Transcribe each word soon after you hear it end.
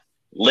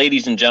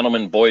Ladies and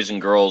gentlemen, boys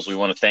and girls, we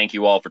want to thank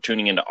you all for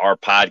tuning into our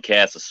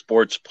podcast, The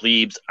Sports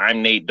Plebes.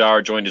 I'm Nate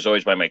Darr, joined as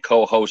always by my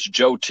co-host,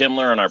 Joe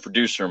Timler, and our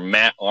producer,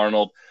 Matt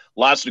Arnold.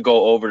 Lots to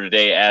go over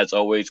today, as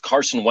always.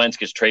 Carson Wentz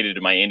gets traded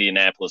to my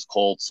Indianapolis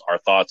Colts. Our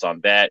thoughts on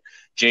that.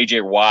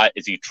 J.J. Watt,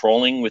 is he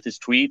trolling with his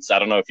tweets? I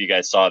don't know if you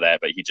guys saw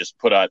that, but he just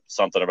put out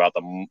something about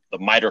the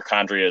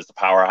mitochondria is the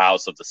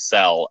powerhouse of the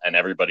cell, and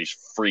everybody's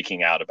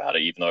freaking out about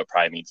it, even though it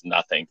probably means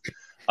nothing.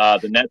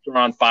 The Nets are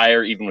on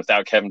fire, even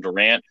without Kevin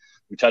Durant.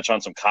 We touch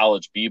on some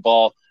college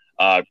b-ball.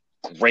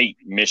 Great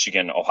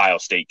Michigan-Ohio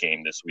State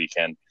game this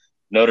weekend.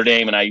 Notre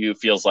Dame and IU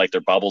feels like their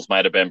bubbles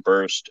might have been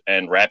burst.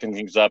 And wrapping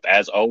things up,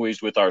 as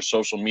always, with our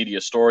social media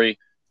story,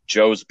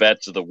 Joe's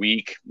Bets of the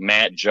Week.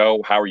 Matt,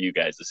 Joe, how are you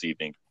guys this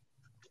evening?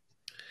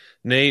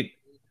 Nate,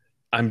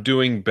 I'm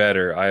doing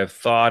better. I have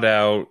thought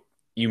out,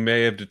 you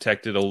may have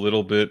detected a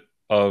little bit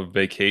of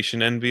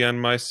vacation envy on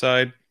my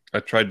side. I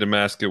tried to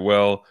mask it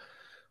well.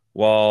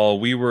 While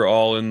we were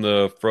all in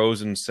the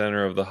frozen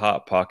center of the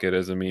hot pocket,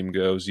 as a meme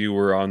goes, you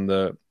were on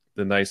the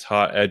nice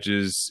hot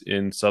edges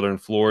in southern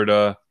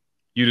Florida.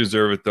 You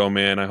deserve it, though,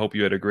 man. I hope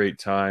you had a great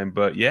time.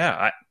 But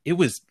yeah, it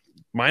was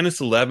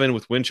minus 11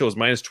 with wind chill. It was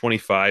minus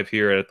 25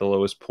 here at the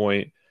lowest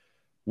point.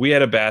 We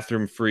had a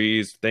bathroom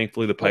freeze.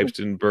 Thankfully, the pipes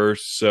didn't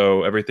burst,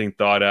 so everything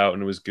thawed out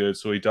and it was good.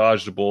 So we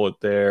dodged a bullet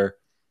there.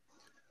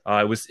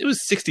 It was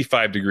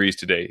 65 degrees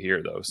today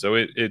here, though, so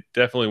it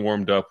definitely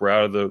warmed up. We're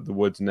out of the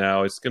woods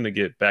now. It's going to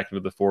get back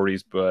into the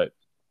 40s, but,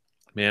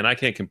 man, I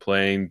can't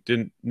complain.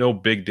 No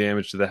big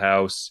damage to the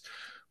house.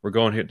 We're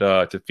going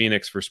to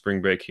Phoenix for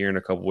spring break here in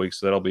a couple weeks,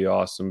 so that'll be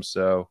awesome.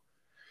 So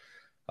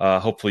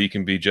hopefully you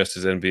can be just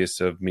as envious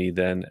of me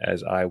then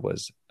as I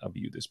was of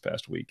you this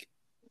past week.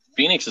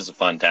 Phoenix is a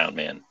fun town,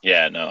 man.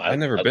 Yeah, no. I've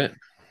never been.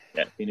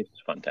 Yeah, Phoenix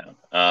is a fun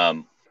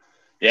town.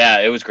 Yeah,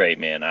 it was great,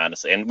 man,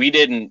 honestly. And we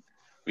did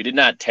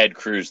not Ted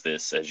Cruz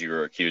this, as you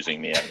were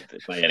accusing me of.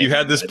 You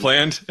had this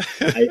planned?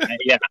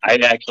 I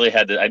actually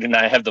had I did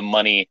not have the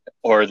money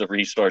or the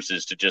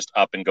resources to just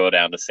up and go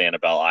down to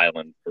Sanibel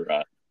Island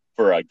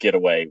for a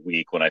getaway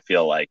week when I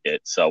feel like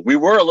it. So we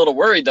were a little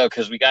worried, though,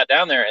 because we got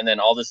down there and then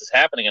all this is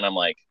happening. And I'm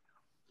like,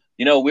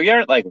 we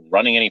aren't like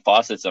running any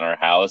faucets in our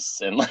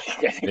house. And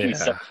like, I think we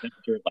set the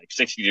temperature at like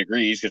 60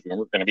 degrees because we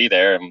weren't going to be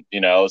there. And,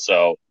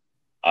 so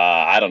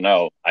I don't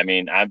know. I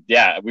mean,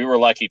 we were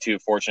lucky too.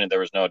 Fortunate there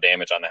was no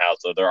damage on the house.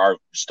 So there are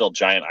still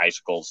giant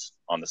icicles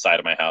on the side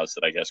of my house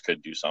that I guess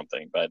could do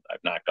something, but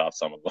I've knocked off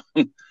some of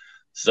them.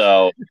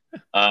 So,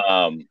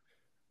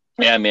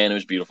 yeah, man, it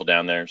was beautiful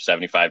down there.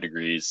 75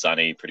 degrees,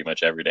 sunny pretty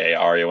much every day.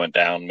 Aria went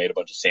down, made a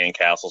bunch of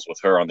sandcastles with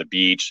her on the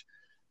beach.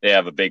 They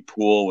have a big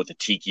pool with a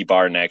tiki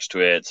bar next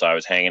to it. So I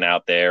was hanging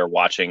out there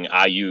watching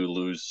IU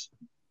lose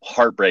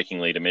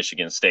heartbreakingly to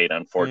Michigan State,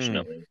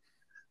 unfortunately.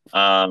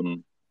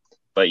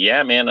 But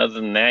yeah, man, other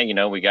than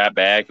that, we got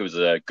back. It was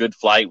a good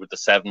flight with the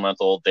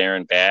 7-month-old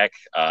Darren back.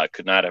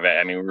 Could not have,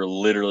 we were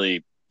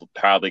literally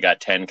probably got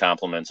 10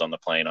 compliments on the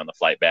plane on the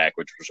flight back,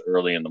 which was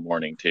early in the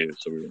morning too.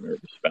 So we were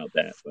nervous about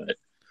that. But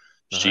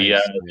she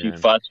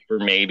fussed for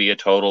maybe a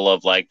total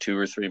of like 2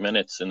 or 3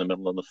 minutes in the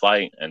middle of the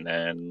flight and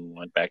then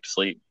went back to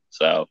sleep.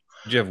 So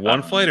did you have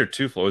one flight or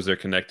two flights? Was there a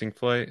connecting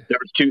flight? There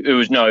was two.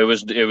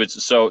 It was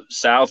so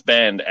South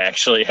Bend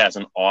actually has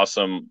an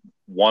awesome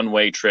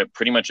one-way trip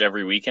pretty much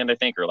every weekend, I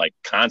think, or like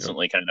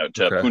constantly kind of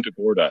to Punta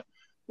Gorda,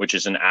 which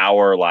is an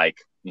hour like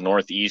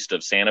northeast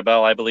of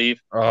Sanibel, I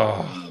believe.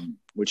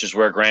 Which is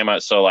where grandma.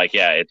 So like,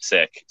 yeah, it's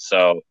sick.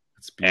 So,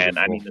 and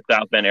I mean, the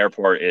South Bend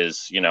airport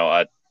is,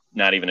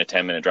 not even a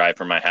 10-minute drive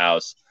from my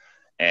house.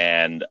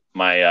 And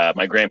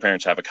my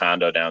grandparents have a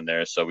condo down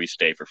there, so we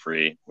stay for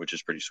free, which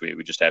is pretty sweet.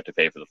 We just have to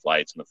pay for the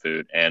flights and the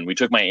food. And we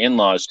took my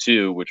in-laws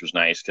too, which was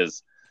nice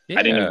because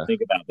I didn't even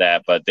think about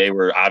that, but they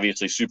were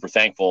obviously super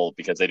thankful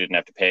because they didn't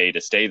have to pay to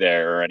stay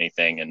there or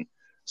anything. And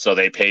so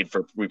they paid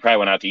we probably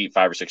went out to eat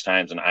 5 or 6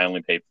 times, and I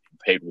only paid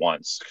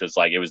once because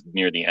like it was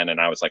near the end,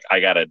 and I was like, I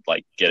gotta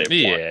like get it.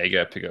 Yeah, you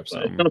gotta pick up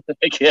something.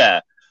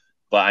 Yeah,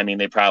 but I mean,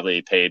 they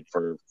probably paid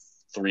for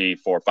 $300,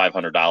 $400,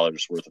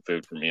 $500 worth of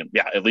food for me, and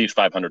at least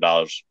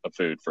 $500 of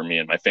food for me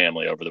and my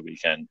family over the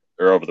weekend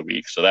or over the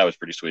week. So that was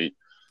pretty sweet.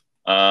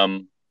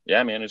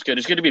 Yeah, man, it's good.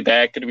 It's good to be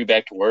back. Good to be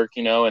back to work,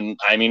 And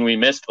I mean, we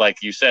missed,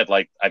 like you said,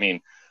 like I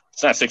mean,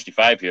 it's not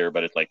 65 here,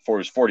 but it's like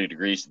 40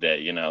 degrees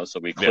today, So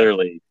we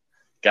clearly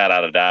got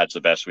out of Dodge the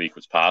best week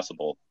was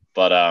possible.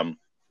 But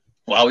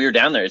while we were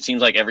down there, it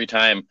seems like every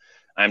time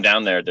I'm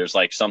down there, there's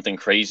like something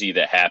crazy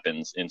that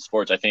happens in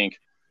sports. I think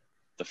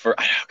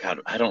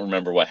I don't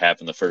remember what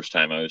happened the first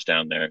time I was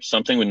down there.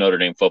 Something with Notre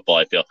Dame football,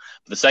 I feel.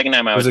 But the second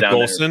time I was down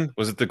there,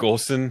 was it the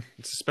Golson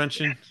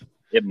suspension?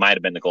 It might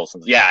have been the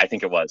Golsons. Yeah, I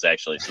think it was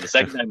actually. So the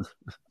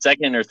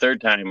second or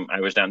third time I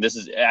was down,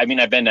 I've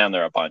been down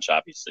there a bunch,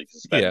 obviously.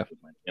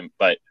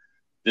 But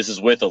this is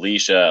with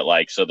Alicia.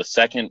 Like, so the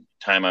second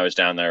time I was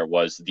down there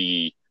was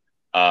the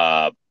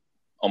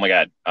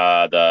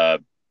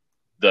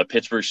the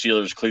Pittsburgh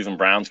Steelers Cleveland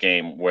Browns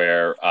game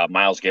where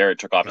Myles Garrett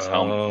took off his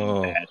helmet.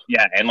 Oh,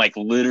 Yeah, and like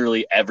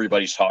literally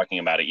everybody's talking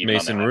about it, even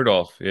Mason on the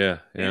Rudolph. Yeah.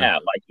 yeah,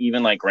 like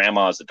even like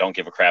grandmas that don't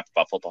give a crap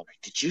about football.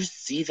 Like, did you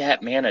see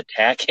that man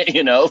attack?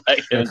 You know,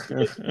 like it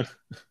was,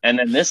 and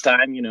then this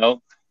time, you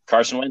know,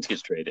 Carson Wentz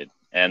gets traded,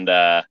 and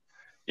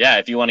yeah,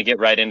 if you want to get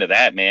right into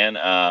that, man,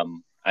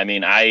 I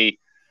mean, I've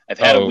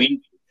had a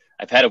week,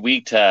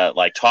 to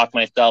like talk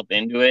myself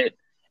into it,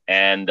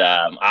 and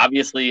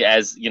obviously,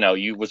 as you know,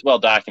 you was well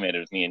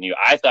documented with me and you.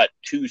 I thought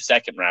 2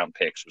 second-round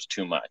picks was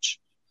too much.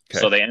 Okay.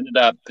 So they ended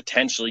up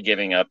potentially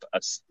giving up a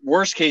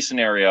worst case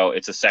scenario.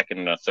 It's a second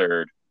and a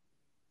third.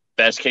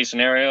 Best case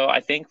scenario,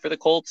 I think, for the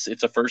Colts,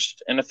 it's a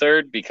first and a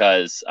third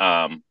because,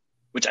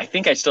 which I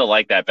think I still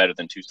like that better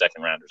than 2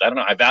 second rounders. I don't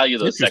know. I value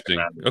those second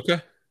rounders.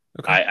 Okay.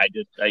 I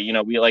just, you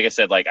know, we, like I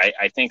said, like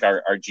I think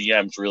our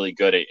GM's really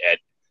good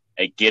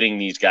at getting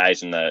these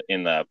guys in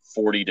the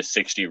 40 to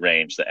 60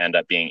 range that end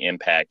up being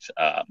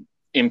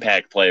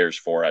impact players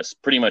for us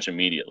pretty much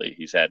immediately.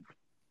 He's had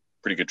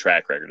pretty good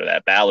track record of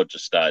that. Ballard's a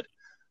stud.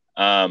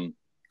 I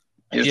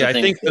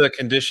think the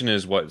condition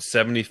is what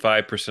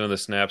 75% of the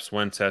snaps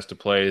Wentz has to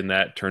play, and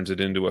that turns it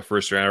into a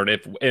first rounder.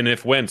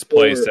 If Wentz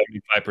plays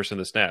 75% of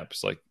the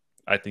snaps, like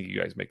I think you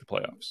guys make the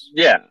playoffs.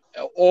 Yeah,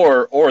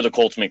 or the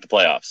Colts make the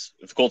playoffs.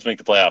 If the Colts make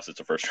the playoffs,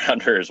 it's a first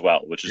rounder as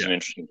well, which is an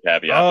interesting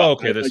caveat. Oh,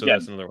 okay, that's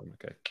another one.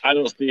 Okay, I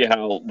don't see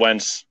how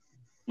Wentz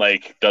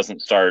like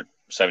doesn't start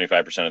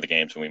 75% of the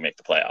games when we make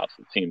the playoffs.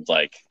 It seems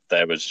like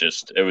that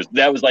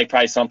was like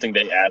probably something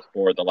they asked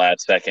for at the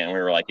last second, and we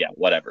were like, yeah,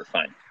 whatever,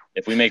 fine.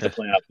 If we make the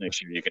playoffs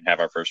next year, you can have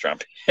our first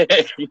round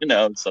pick. You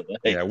know, so like,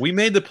 yeah, we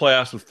made the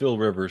playoffs with Phil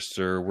Rivers,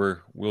 sir.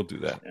 We'll do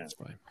that. That's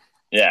fine.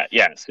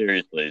 Yeah,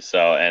 seriously.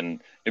 So,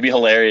 and it'd be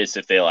hilarious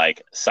if they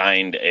like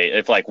signed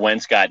if like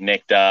Wentz got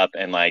nicked up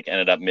and like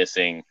ended up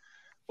missing,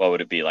 what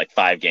would it be, like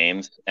 5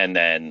 games, and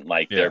then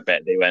like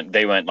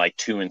they went like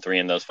 2 and 3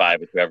 in those 5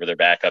 with whoever their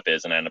backup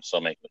is, and end up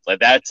still making the play.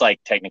 That's like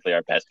technically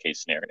our best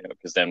case scenario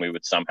because then we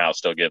would somehow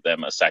still give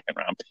them a second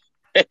round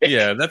pick.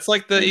 Yeah, that's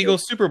like the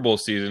Eagles Super Bowl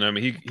season. I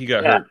mean, he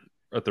got hurt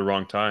at the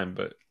wrong time,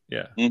 but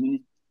yeah. Mm-hmm.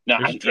 No,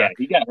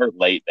 he got hurt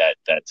late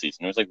that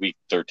season. It was like week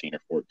 13 or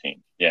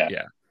 14.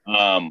 Yeah.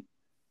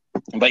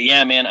 But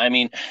yeah, man, I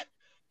mean,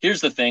 here's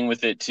the thing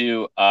with it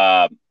too.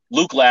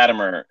 Luke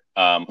Latimer,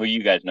 who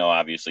you guys know,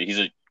 obviously, he's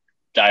a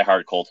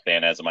diehard Colts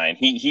fan, as am I, and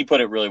he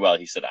put it really well.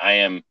 He said, "I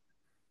am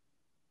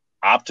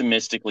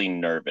optimistically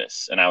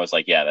nervous," and I was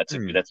like, "Yeah, that's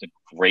a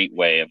great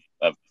way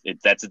of it.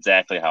 That's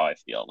exactly how I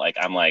feel. Like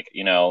I'm like,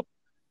 you know."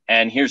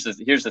 And here's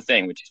the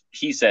thing, which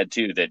he said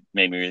too, that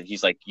made me.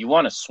 He's like, "You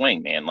want to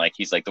swing, man." Like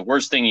he's like, "The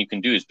worst thing you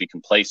can do is be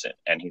complacent,"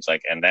 and he's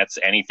like, "And that's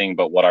anything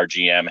but what our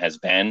GM has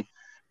been."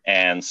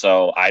 And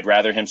so I'd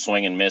rather him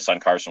swing and miss on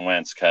Carson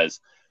Wentz because,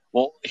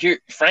 well, here,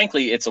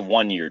 frankly, it's a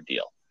 1-year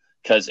deal.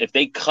 Because if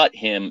they cut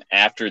him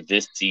after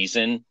this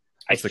season,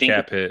 I think the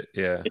cap hit.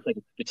 Yeah,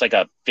 it's like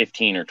a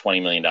 $15 or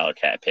 $20 million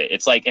cap hit.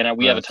 It's like, and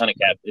we have a ton of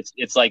cap.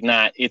 It's like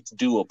not. It's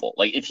doable.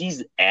 Like if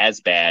he's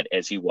as bad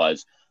as he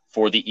was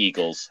for the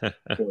Eagles,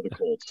 for the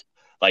Colts,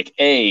 like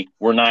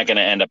we're not going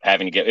to end up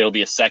having to it'll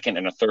be a second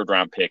and a third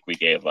round pick we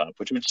gave up,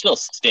 which would still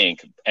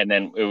stink. And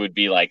then it would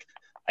be like,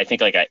 I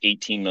think like a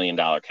 $18 million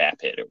cap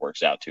hit it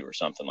works out to or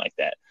something like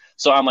that.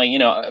 So I'm like, you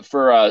know,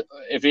 for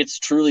if it's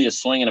truly a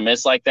swing and a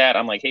miss like that,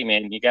 I'm like, hey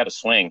man, you got to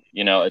swing,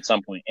 you know, at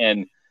some point.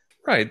 And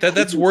right,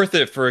 that's worth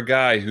it for a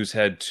guy who's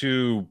had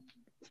 2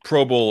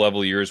 Pro Bowl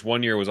level years.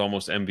 1 year was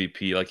almost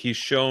MVP. Like he's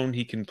shown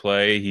he can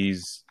play.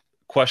 He's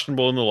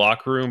questionable in the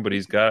locker room, but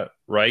he's got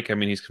Reich. I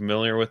mean, he's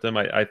familiar with them.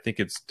 I think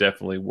it's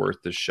definitely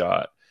worth the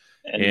shot.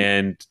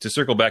 And to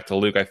circle back to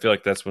Luke, I feel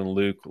like that's when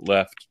Luke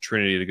left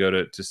Trinity to go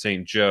to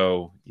St.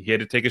 Joe. He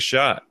had to take a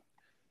shot,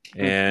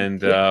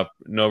 and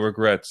no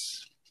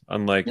regrets.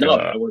 Unlike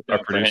our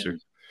producer,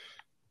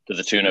 to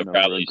the tune of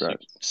probably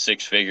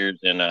 6 figures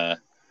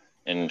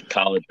in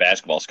college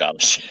basketball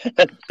scholarship.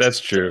 That's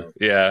true.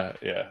 So,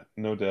 yeah,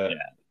 no doubt,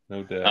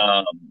 no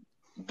doubt.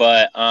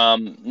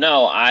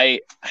 No,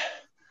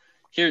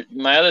 here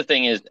my other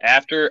thing is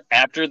after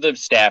the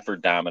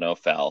Stafford domino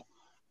fell,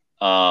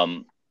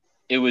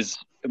 it was,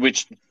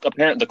 which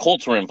apparently the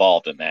Colts were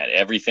involved in that.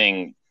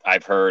 Everything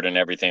I've heard and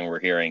everything we're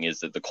hearing is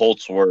that the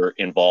Colts were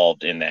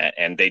involved in that,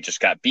 and they just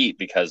got beat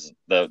because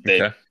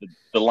the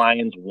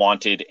Lions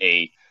wanted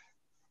a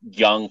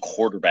young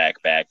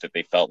quarterback back that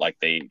they felt like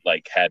they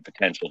had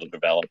potential to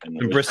develop. And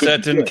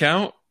Brissett didn't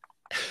count?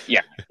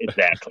 Yeah,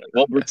 exactly.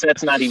 Well,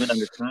 Brissett's not even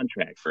under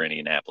contract for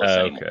Indianapolis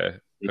anymore. Okay.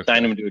 They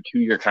signed him to a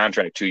 2-year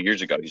contract 2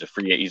 years ago. He's a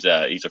free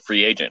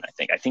agent, I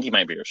think. I think he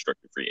might be a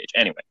restricted free agent.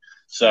 Anyway,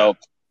 so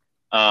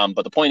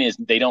but the point is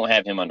they don't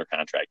have him under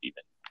contract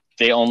even.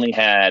 They only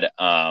had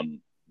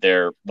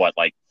their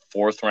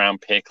 4th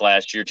round pick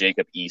last year,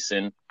 Jacob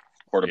Eason,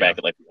 quarterback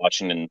at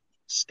Washington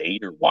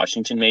State or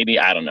Washington maybe,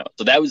 I don't know.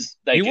 So that was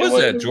he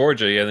was at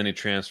Georgia, then he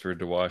transferred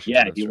to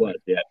Washington. Yeah, he was.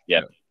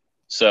 Yeah.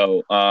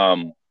 So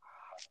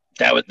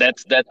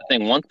that's the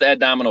thing. Once that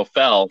domino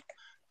fell,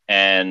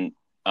 and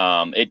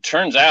it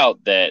turns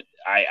out that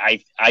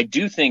I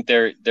do think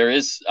there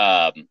is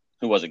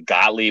who was it?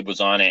 Gottlieb was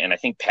on it, and I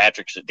think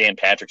Dan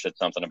Patrick said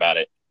something about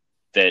it,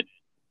 that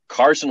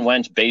Carson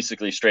Wentz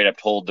basically straight up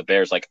told the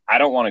Bears, like, I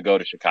don't want to go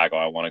to Chicago.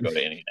 I want to go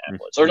to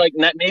Indianapolis. Or like,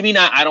 maybe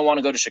not, I don't want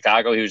to go to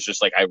Chicago. He was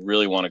just like, I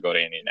really want to go to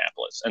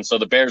Indianapolis. And so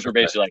the Bears were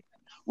basically like,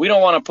 we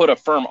don't want to put a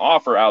firm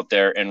offer out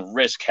there and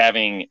risk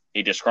having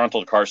a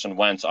disgruntled Carson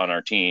Wentz on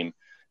our team.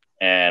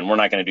 And we're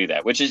not going to do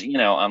that, which is,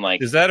 I'm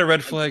like. Is that a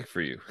red flag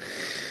for you?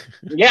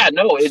 Yeah,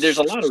 no, there's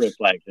a lot of red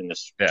flags in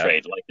this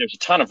trade. Like, there's a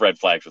ton of red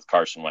flags with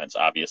Carson Wentz,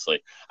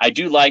 obviously. I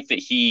do like that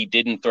he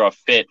didn't throw a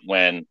fit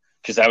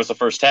because that was the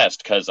first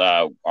test, because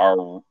our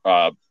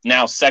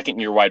now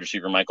second-year wide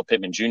receiver, Michael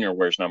Pittman Jr.,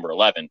 wears number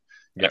 11.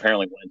 And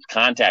apparently Wentz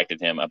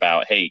contacted him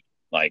about, hey,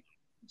 like,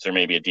 is there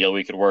maybe a deal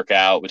we could work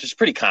out, which is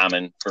pretty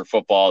common for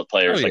football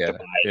players, to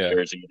buy a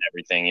jersey and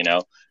everything,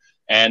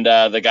 And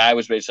the guy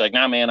was basically like,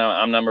 nah, man,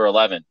 I'm number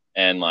 11.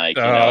 And, like,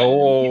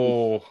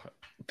 yeah.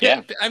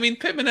 I mean,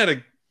 Pittman had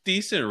a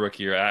decent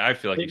rookie year. I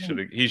feel like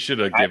he should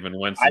have given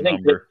Wentz a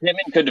number.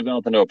 Pittman could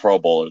develop into a Pro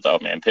Bowler, though,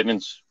 man.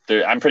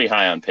 I'm pretty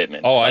high on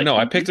Pittman. Oh, I know.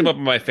 I picked him up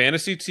on my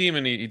fantasy team,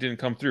 and he didn't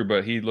come through,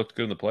 but he looked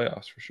good in the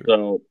playoffs for sure.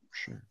 So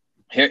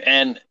here,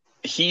 and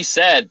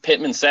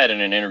Pittman said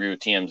in an interview with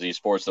TMZ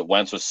Sports that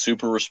Wentz was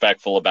super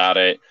respectful about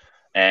it,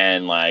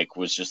 and like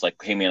was just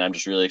like, hey man, I'm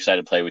just really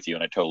excited to play with you,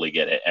 and I totally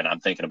get it. And I'm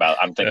thinking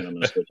I'm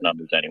going to switch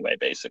numbers anyway,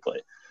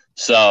 basically.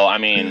 So I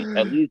mean,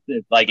 at least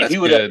if he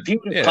would have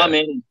come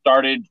in and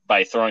started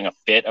by throwing a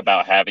fit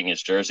about having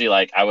his jersey,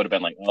 like I would have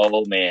been like,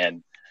 oh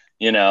man,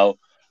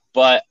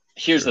 But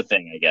here's the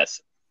thing, I guess.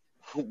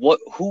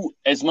 Who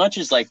as much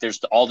as like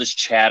there's all this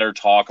chatter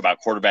talk about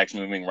quarterbacks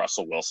moving,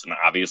 Russell Wilson,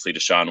 obviously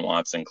Deshaun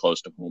Watson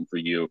close to home for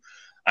you.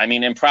 I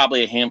mean, and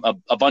probably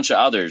a bunch of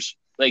others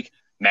like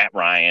Matt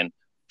Ryan.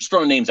 Just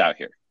throwing names out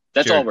here.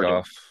 That's Jared all we're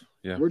doing.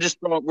 Yeah. We're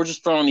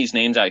just throwing these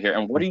names out here.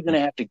 And what are you going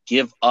to have to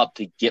give up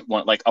to get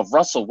one like a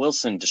Russell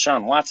Wilson,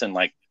 Deshaun Watson?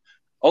 Like,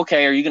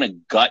 okay, are you going to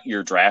gut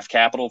your draft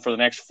capital for the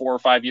next 4 or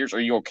 5 years? Are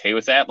you okay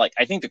with that? Like,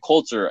 I think the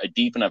Colts are a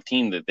deep enough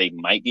team that they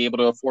might be able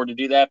to afford to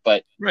do that.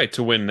 But right,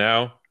 to win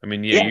now. I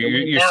mean,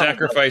 you're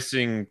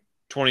sacrificing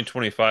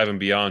 2025 and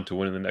beyond to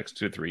win in the next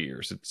 2 or 3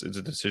 years. It's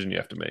a decision you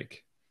have to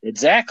make.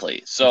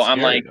 Exactly. So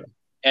I'm like,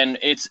 and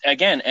it's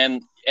again,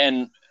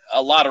 and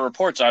a lot of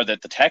reports are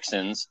that the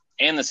Texans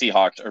and the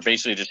Seahawks are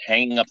basically just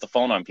hanging up the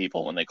phone on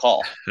people when they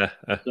call.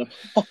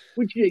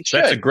 Which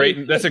that's a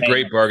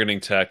great bargaining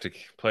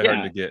tactic. Play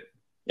hard to get.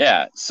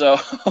 Yeah. So,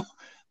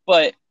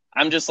 but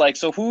I'm just like,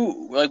 so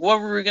what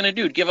were we going to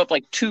do? Give up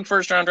like 2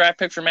 first-round draft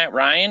picks for Matt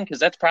Ryan? Because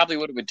that's probably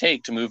what it would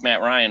take to move Matt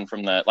Ryan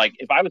from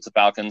if I was the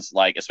Falcons,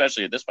 like,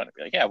 especially at this point, I'd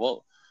be like, yeah,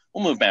 we'll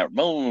move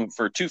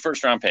for 2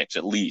 first-round picks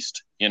at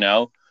least,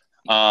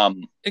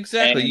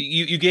 Exactly.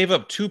 You gave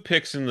up 2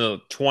 picks in the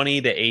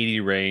 20 to 80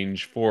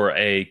 range for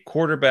a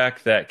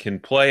quarterback that can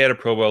play at a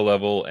Pro Bowl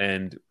level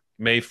and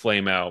may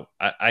flame out.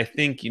 I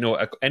think,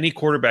 any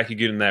quarterback you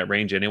get in that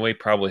range anyway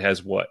probably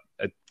has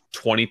a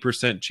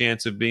 20%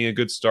 chance of being a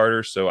good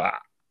starter. So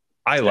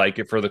I like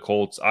it for the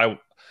Colts. I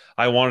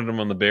wanted him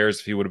on the Bears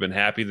if he would have been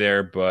happy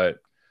there, but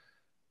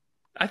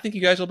I think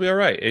you guys will be all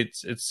right.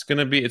 It's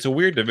a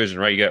weird division,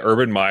 right? You got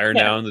Urban Meyer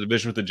now in the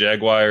division with the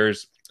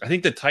Jaguars. I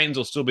think the Titans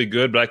will still be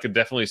good, but I could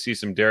definitely see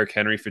some Derrick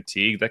Henry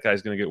fatigue. That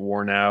guy's going to get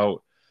worn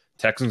out.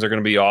 Texans are going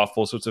to be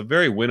awful. So it's a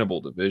very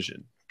winnable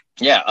division.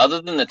 Yeah.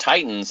 Other than the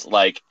Titans,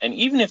 and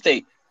even if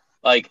they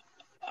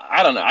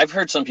I don't know. I've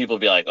heard some people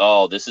be like,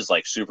 "Oh, this is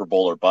like Super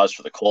Bowl or bust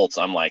for the Colts."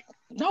 I'm like,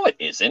 "No, it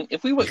isn't.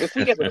 If we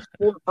get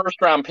 4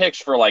 first-round picks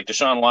for like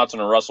Deshaun Watson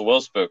or Russell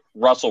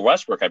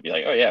Westbrook, I'd be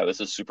like, oh yeah,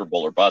 this is Super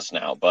Bowl or bust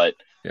now." But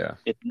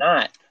it's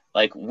not.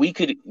 Like we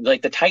could,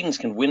 like the Titans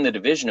can win the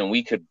division, and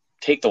we could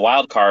take the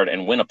wild card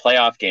and win a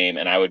playoff game,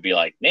 and I would be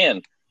like,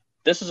 man,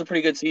 this is a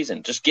pretty good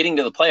season. Just getting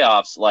to the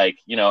playoffs,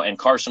 and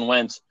Carson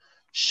Wentz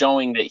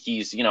showing that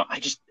he's,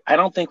 I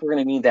don't think we're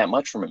going to need that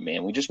much from him,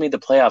 man. We just made the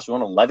playoffs. We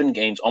won 11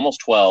 games,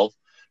 almost 12,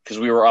 because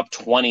we were up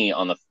 20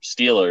 on the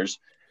Steelers,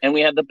 and we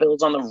had the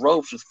Bills on the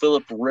ropes with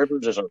Phillip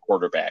Rivers as our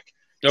quarterback,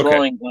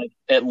 throwing like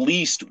at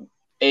least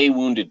a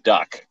wounded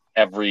duck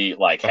every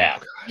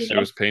half. Gosh, it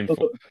was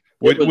painful.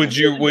 Would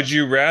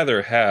you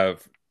rather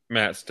have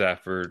Matt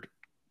Stafford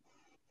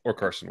or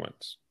Carson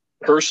Wentz?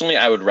 Personally,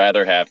 I would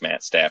rather have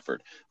Matt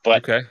Stafford.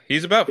 But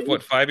he's about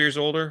 5 years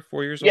older,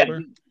 4 years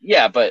older.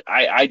 Yeah, but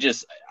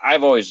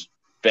I've always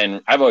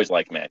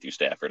liked Matthew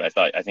Stafford.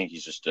 I think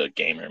he's just a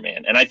gamer,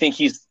 man, and I think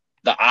he's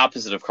the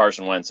opposite of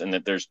Carson Wentz in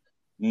that there's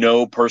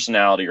no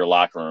personality or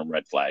locker room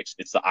red flags.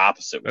 It's the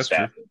opposite with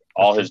Stafford. True.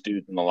 All his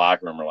dudes in the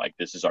locker room are like,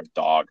 "This is our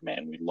dog,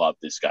 man. We love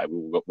this guy. We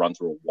will run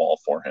through a wall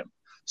for him."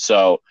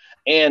 So,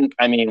 and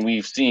I mean,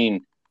 we've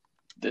seen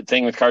the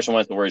thing with Carson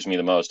Wentz that worries me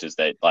the most is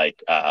that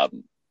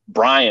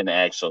Brian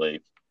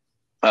actually,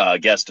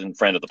 guest and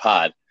friend of the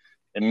pod,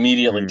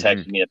 immediately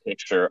texted me a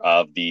picture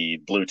of the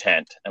blue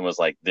tent and was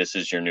like, "This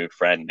is your new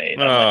friend, Nate."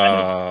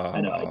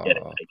 I know, I get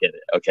it.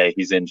 Okay,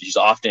 he's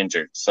oft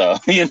injured, so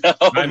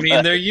I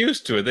mean, they're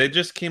used to it. They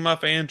just came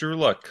off Andrew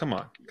Luck. Come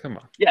on.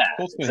 Yeah,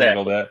 Colts can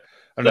handle that.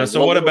 I don't know.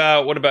 So what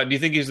about? Do you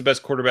think he's the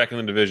best quarterback in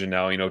the division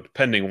now?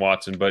 Depending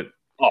Watson, but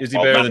Oh, Is he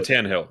oh, better not than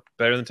Tannehill?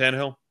 Better than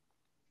Tannehill?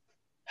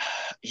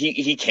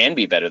 he can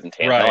be better than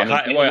Tannehill.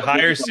 Right. I mean,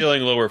 Higher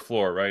ceiling, lower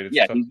floor, right? It's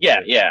yeah, tough to yeah,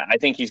 say. yeah. I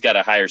think he's got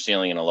a higher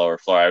ceiling and a lower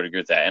floor. I would agree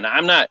with that. And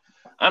I'm not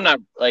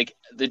like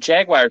the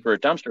Jaguars were a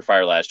dumpster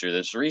fire last year.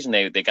 There's the reason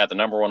they got the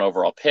number one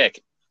overall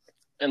pick.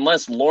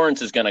 Unless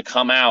Lawrence is going to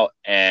come out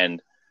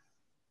and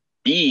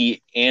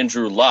be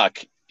Andrew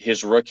Luck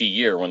his rookie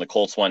year when the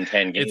Colts won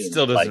 10 It games.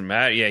 still Like, doesn't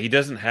matter. Yeah, he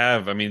doesn't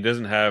have. I mean, he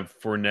doesn't have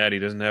Fournette. He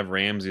doesn't have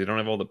Ramsey. They don't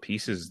have all the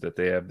pieces that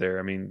they have there.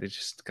 I mean, they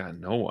just got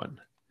no one.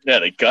 yeah,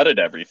 they gutted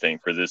everything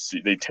for this.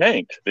 They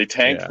tanked. They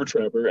tanked Yeah. for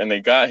Trevor, and they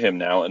got him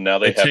now. And now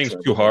they They have tanked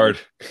Trevor. too hard.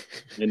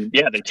 And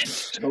yeah, they tanked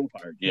so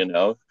hard, you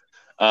know.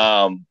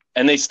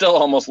 And they still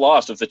almost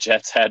lost if the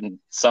Jets hadn't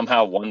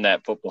somehow won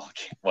that football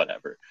game.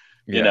 Whatever,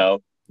 you Yeah.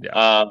 know.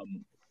 Yeah.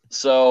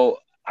 So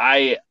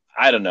I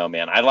don't know,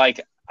 man. I like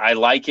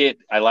it.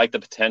 I like the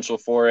potential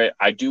for it.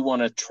 I do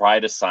want to try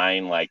to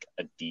sign like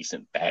a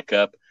decent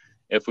backup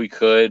if we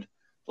could.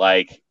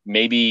 Like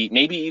maybe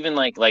even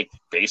like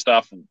based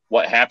off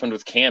what happened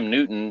with Cam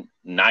Newton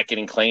not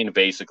getting claimed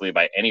basically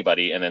by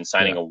anybody and then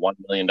signing a $1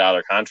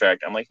 million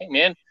contract. I'm like, hey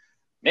man,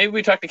 maybe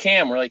we talk to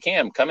Cam. We're like,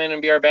 Cam, come in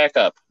and be our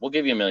backup. We'll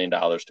give you $1 million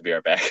to be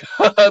our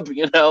backup.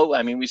 You know,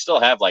 I mean, we still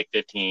have like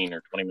 $15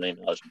 or $20 million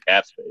in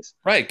cap space.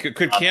 Right.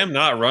 Could Cam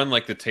not run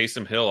like the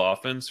Taysom Hill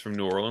offense from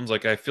New Orleans?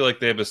 Like, I feel like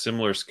they have a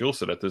similar skill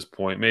set at this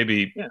point.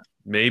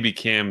 Maybe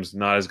Cam's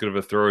not as good of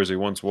a thrower as he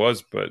once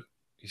was, but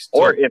he's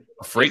still Or if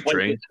a freight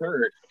train.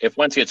 If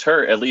Wentz gets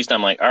hurt, at least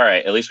I'm like, all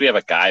right, at least we have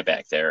a guy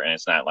back there, and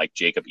it's not like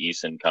Jacob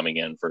Eason coming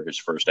in for his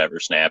first ever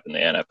snap in the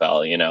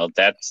NFL. You know,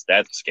 that's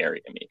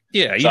scary to me.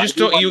 Yeah, you just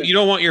don't you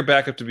don't want your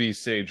backup to be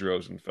Sage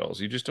Rosenfels.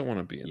 You just don't want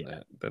to be in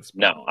that. That's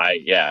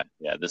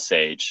the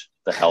Sage,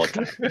 the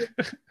helicopter.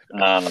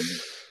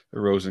 The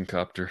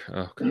Rosencopter.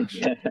 Oh gosh.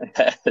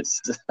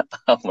 Yes.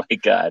 Oh my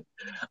God.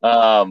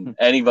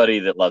 Anybody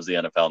that loves the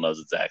NFL knows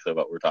exactly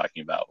what we're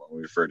talking about when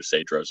we refer to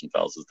Sage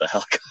Rosenfels as the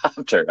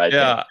helicopter. I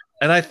think.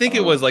 And I think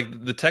it was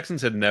like the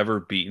Texans had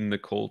never beaten the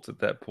Colts at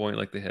that point.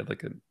 Like they had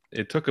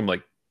it took them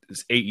like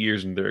 8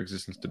 years in their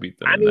existence to beat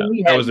them. I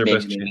mean, that was their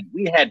best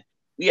chance.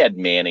 We had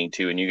Manning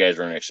too, and you guys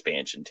were an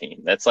expansion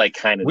team. That's like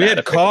kind of we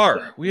had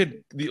Carr. We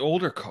had the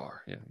older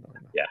Carr. Yeah,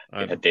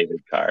 we had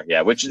David Carr.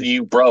 Yeah, which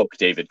you broke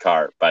David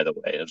Carr, by the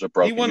way. It was a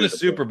broken. He won the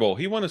Super Bowl.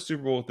 He won a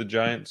Super Bowl with the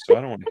Giants, so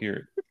I don't want to hear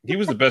it. He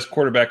was the best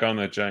quarterback on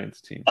that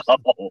Giants team. So.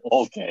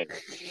 Oh, okay.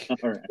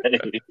 All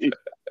right. I'm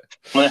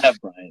gonna have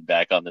Brian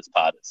back on this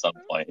pod at some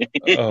point.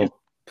 Oh,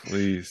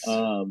 please.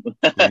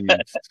 Please.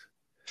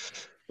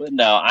 But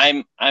no,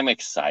 I'm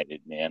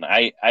excited, man.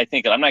 I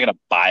think I'm not going to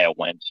buy a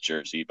Wentz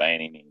jersey by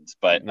any means,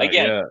 but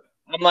again,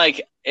 I'm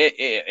like,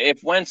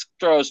 if Wentz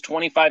throws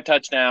 25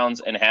 touchdowns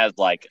and has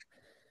like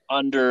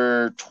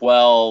under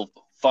 12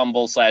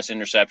 fumbles /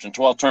 interception,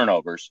 12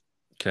 turnovers,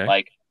 okay,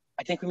 like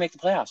I think we make the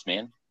playoffs,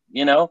 man.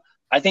 You know,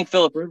 I think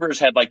Phillip Rivers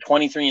had like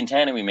 23 and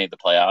 10, and we made the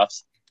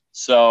playoffs.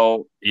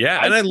 So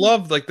yeah, and I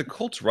love like the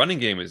Colts running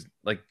game is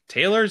like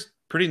Taylor's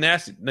pretty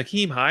nasty.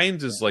 Nakeem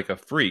Hines is like a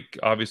freak,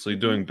 obviously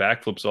doing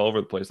backflips all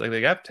over the place. Like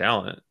they got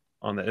talent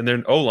on that, and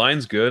their O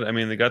line's good. I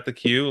mean, they got the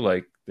Q.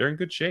 Like they're in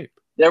good shape.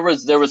 There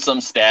was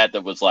some stat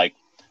that was like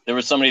there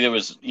was somebody that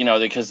was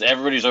because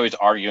everybody's always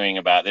arguing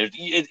about it.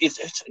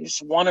 It's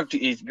one of two.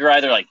 You're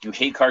either like you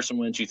hate Carson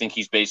Wentz, you think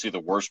he's basically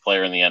the worst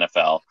player in the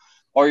NFL,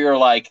 or you're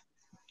like,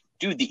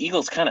 dude, the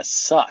Eagles kind of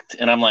sucked.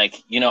 And I'm like,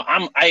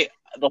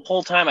 the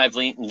whole time I've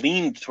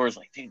leaned towards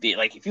like, dude,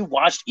 like if you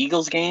watched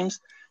Eagles games.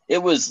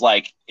 It was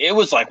like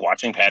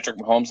watching Patrick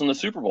Mahomes in the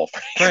Super Bowl.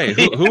 Right?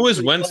 Who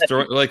was Wentz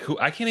throwing? Like who?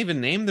 I can't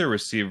even name their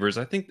receivers.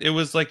 I think it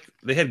was like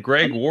they had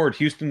Greg Ward,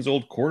 Houston's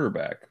old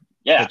quarterback.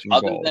 Yeah,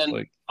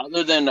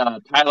 other than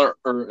Tyler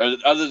or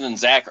other than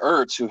Zach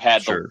Ertz, who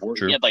had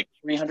he had like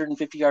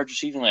 350 yards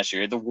receiving last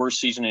year. He had the worst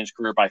season in his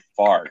career by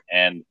far,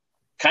 and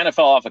kind of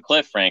fell off a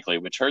cliff, frankly,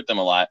 which hurt them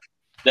a lot.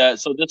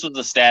 So this was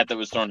the stat that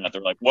was thrown out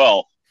there. Like,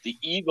 well. The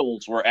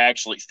Eagles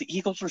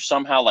were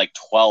somehow like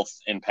 12th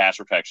in pass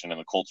protection and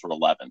the Colts were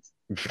 11th.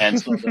 And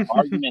so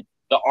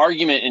the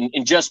argument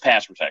in just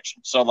pass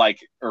protection. So like,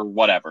 or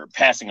whatever,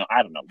 passing,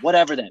 I don't know,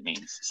 whatever that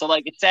means. So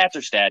like stats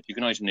are stats. You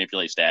can always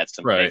manipulate stats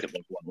to make it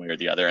look one way or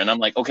the other. And I'm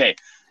like, okay,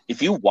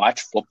 if you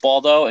watch football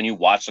though, and you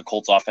watch the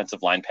Colts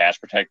offensive line pass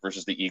protect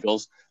versus the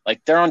Eagles,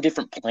 like they're on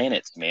different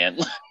planets, man.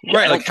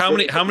 Right. Like how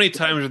many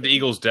times are the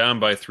Eagles down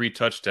by 3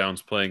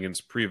 touchdowns playing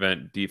against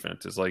prevent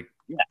defenses? Like,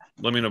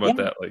 let me know about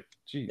that. Like,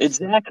 geez.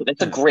 Exactly.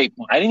 That's a great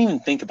point. I didn't even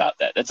think about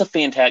that. That's a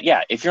fantastic.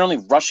 Yeah. If you're only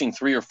rushing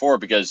 3 or 4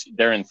 because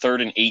they're in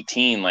 3rd and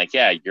 18, like,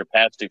 yeah, your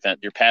pass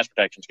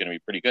protection is going to be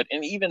pretty good.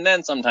 And even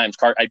then, sometimes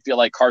I feel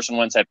like Carson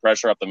Wentz had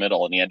pressure up the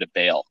middle and he had to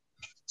bail.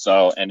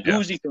 So, and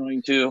who's he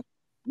throwing to?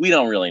 We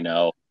don't really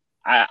know.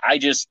 I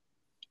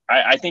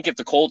think if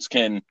the Colts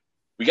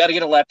we got to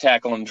get a left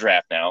tackle in the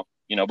draft now,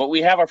 but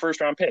we have our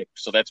first round pick.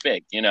 So that's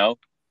big, and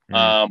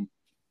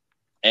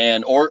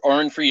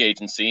or in free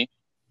agency.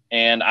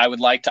 And I would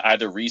like to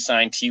either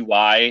re-sign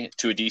T.Y.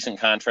 to a decent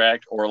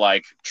contract or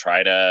like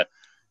try to,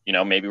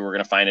 maybe we're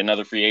going to find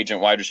another free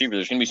agent wide receiver.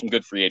 There's going to be some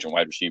good free agent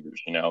wide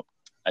receivers,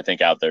 I think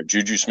out there.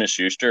 Juju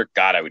Smith-Schuster,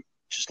 God, I would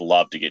just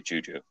love to get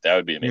Juju. That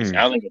would be amazing.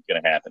 I don't think it's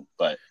going to happen,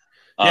 but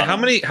yeah. How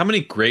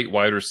many great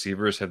wide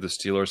receivers have the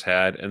Steelers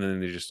had, and then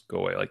they just go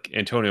away? Like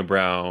Antonio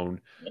Brown.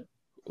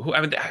 Who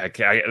I mean,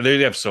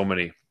 they have so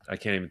many. I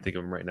can't even think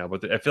of them right now.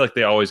 But I feel like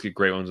they always get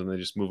great ones, and they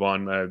just move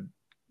on.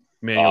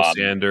 Manuel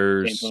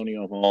Sanders,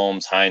 Antonio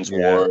Holmes, Hines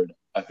Ward.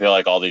 I feel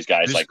like all these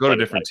guys just like go to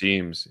different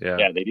teams.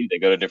 Yeah, they do. They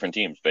go to different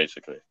teams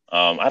basically.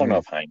 I don't know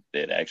if Hines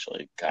did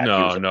actually.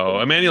 God, no.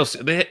 Emmanuel.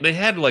 They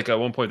had like at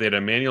one point they had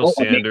Emmanuel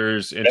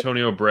Sanders,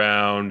 Antonio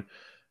Brown.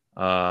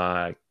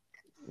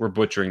 We're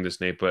butchering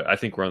this, Nate, but I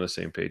think we're on the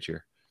same page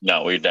here.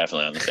 No, we're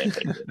definitely on the same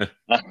page.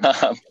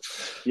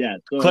 Yeah,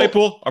 so,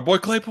 Claypool, our boy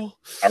Claypool,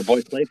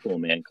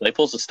 man.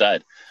 Claypool's a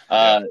stud.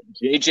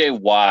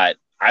 JJ Watt.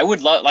 I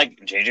would love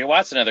JJ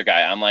Watt's another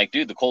guy. I'm like,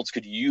 dude, the Colts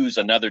could use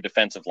another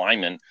defensive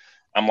lineman.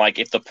 I'm like,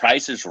 if the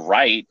price is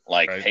right,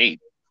 hey,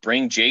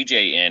 bring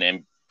JJ in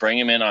and bring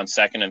him in on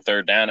second and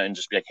third down and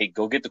just be like, hey,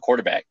 go get the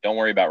quarterback. Don't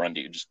worry about run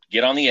dude. Just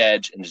get on the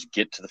edge and just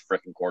get to the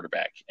freaking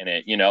quarterback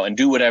and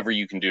do whatever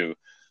you can do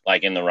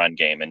in the run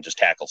game and just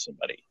tackle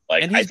somebody.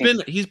 And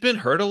he's been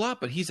hurt a lot,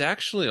 but he's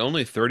actually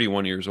only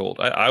 31 years old.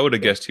 I would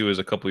have guessed he was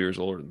a couple years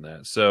older than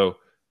that. So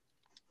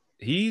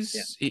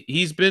he's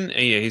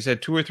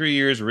had 2 or 3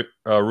 years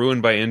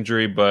ruined by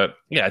injury, but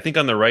I think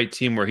on the right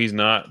team where he's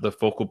not the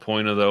focal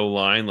point of the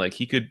O-line,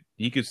 he could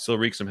still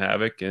wreak some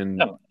havoc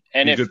and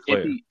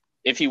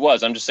if he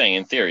was, I'm just saying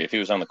in theory, if he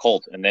was on the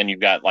Colts and then you've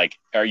got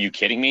are you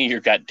kidding me?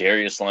 You've got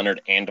Darius Leonard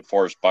and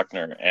DeForest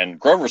Buckner, and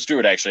Grover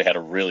Stewart actually had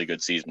a really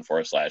good season for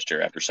us last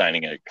year after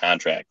signing a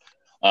contract.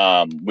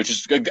 Which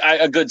is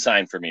a good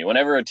sign for me.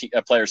 Whenever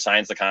a player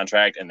signs the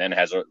contract and then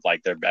has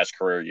their best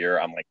career year,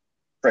 I'm like,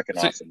 freaking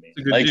awesome, man.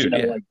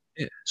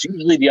 It's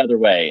usually the other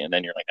way, and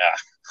then you're like,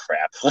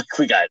 crap,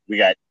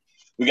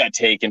 we got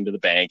taken to the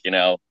bank,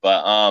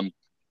 But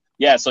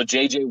so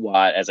JJ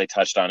Watt, as I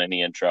touched on in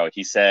the intro,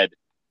 he said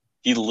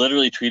he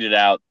literally tweeted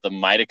out the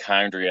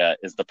mitochondria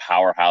is the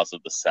powerhouse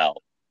of the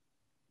cell,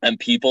 and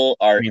people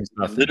are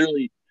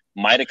literally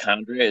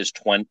mitochondria is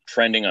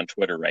trending on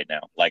Twitter right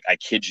now. I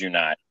kid you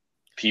not.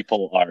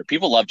 People love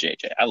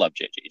JJ. I love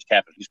JJ. He's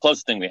Captain. He's the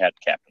closest thing we had to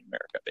Captain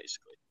America,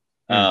 basically.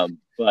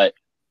 But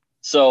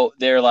so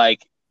they're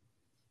like,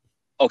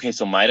 okay,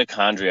 so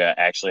mitochondria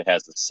actually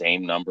has the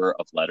same number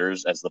of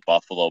letters as the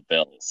Buffalo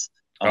Bills.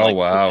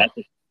 Wow.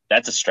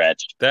 That's a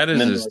stretch. That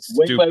is a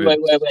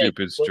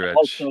stupid stretch.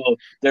 Also,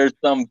 there's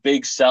some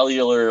big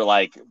cellular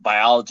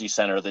biology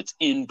center that's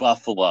in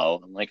Buffalo.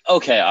 I'm like,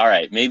 okay, all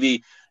right,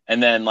 maybe.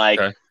 And then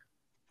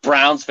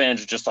Browns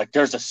fans are just like,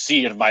 there's a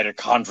C in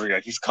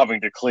mitochondria. He's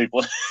coming to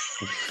Cleveland.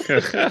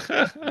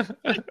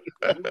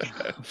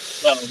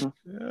 So,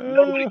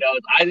 nobody knows.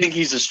 I think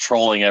he's just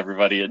trolling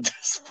everybody at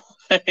this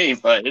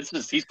point, but it's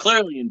just he's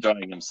clearly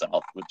enjoying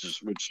himself, which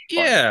is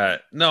yeah.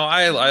 No,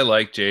 I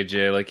like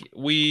JJ.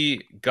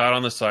 We got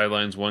on the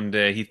sidelines one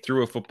day. He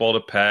threw a football to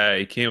Pat.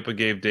 He came up and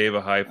gave Dave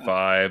a high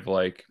five.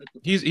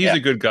 He's a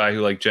good guy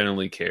who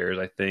generally cares.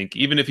 I think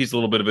even if he's a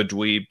little bit of a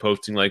dweeb,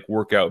 posting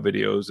workout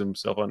videos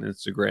himself on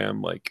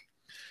Instagram,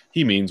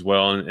 he means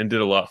well and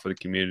did a lot for the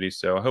community.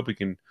 So I hope he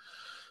can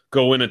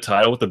go win a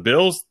title with the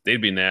Bills.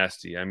 They'd be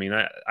nasty. I mean,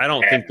 I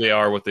don't think they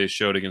are what they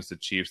showed against the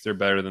Chiefs. They're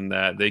better than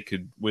that. They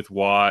could, with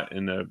Watt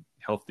and a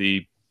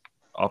healthy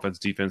offense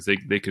defense,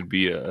 they could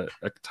be a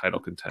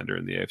title contender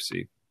in the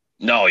AFC.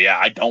 No, yeah,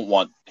 I don't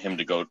want him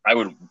to go. I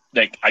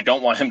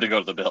don't want him to go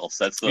to the Bills.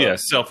 That's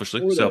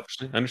selfishly, I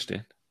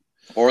understand.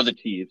 Or the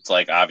Chiefs,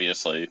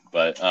 obviously,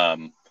 but I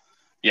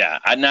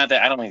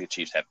don't think the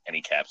Chiefs have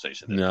any cap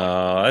space.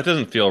 No, that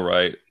doesn't feel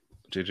right.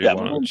 JJ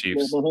Watt on the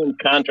Chiefs. Mahomes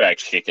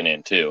contract's kicking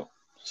in too.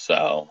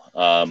 So,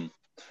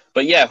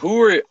 but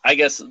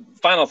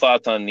final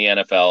thoughts on the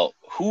NFL.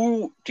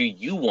 Who do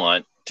you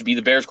want to be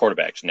the Bears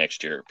quarterbacks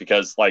next year?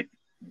 Because I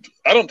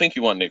don't think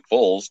you want Nick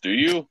Foles, do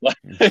you?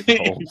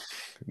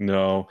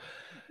 No.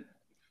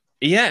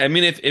 Yeah, I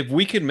mean, if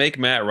we could make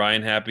Matt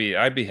Ryan happy,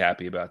 I'd be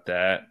happy about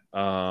that.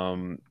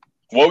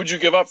 What would you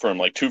give up for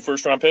him? 2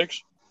 first-round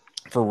picks?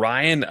 For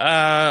Ryan,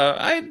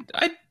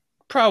 I'd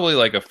probably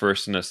a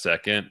first and a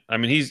second. I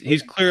mean,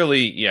 he's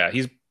clearly,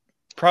 he's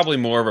probably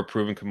more of a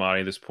proven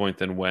commodity at this point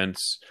than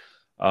Wentz,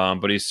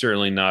 but he's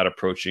certainly not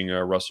approaching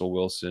a Russell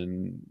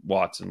Wilson,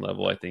 Watson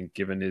level, I think,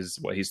 given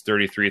he's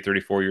 33,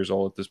 34 years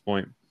old at this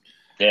point.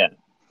 Yeah.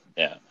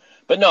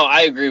 But no,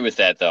 I agree with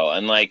that, though.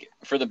 And,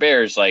 for the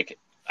Bears, I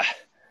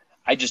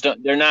just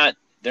don't – they're not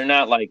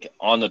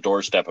on the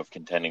doorstep of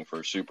contending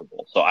for a Super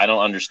Bowl. So I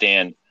don't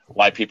understand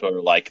why people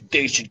are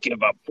they should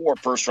give up 4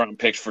 first-round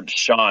picks for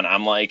Deshaun.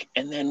 I'm like,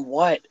 and then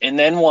what?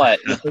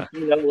 Well,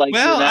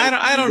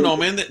 I don't know,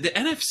 man. The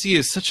NFC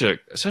is such a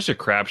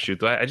crapshoot.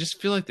 Though I just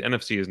feel like the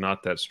NFC is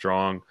not that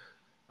strong,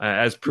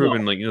 as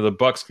proven. No. The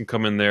Bucks can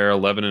come in there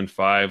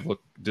 11-5, look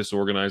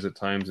disorganized at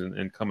times,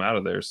 and come out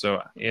of there. So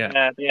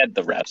yeah, they had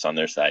the refs on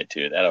their side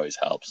too. That always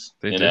helps.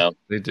 They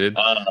did.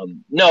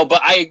 No,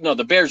 but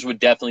the Bears would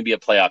definitely be a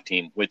playoff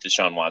team with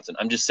Deshaun Watson.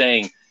 I'm just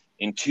saying,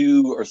 in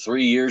 2 or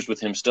 3 years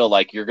with him still,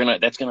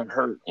 that's gonna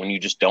hurt when you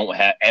just don't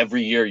have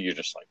every year. You're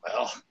just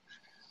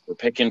we're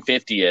picking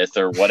 50th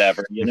or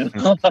whatever,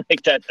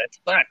 like that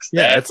sucks.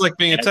 Yeah, it's like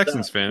being a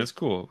Texans fan. It's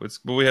cool. But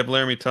we have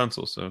Laramie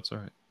Tunsil, so it's all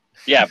right.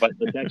 Yeah, but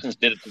the Texans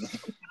did it to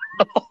the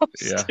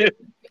yeah. too.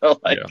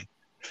 So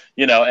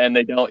and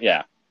they don't.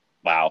 Yeah,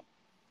 wow,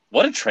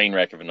 what a train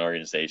wreck of an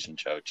organization,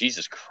 Joe.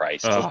 Jesus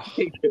Christ. Oh.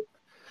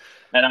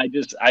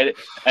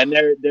 And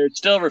they're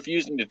still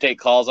refusing to take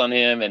calls on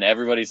him, and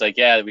everybody's like,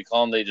 yeah, we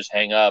call him, they just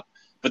hang up.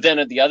 But then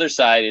at the other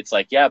side, it's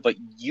like, yeah, but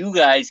you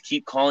guys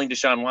keep calling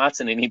Deshaun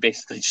Watson, and he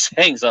basically just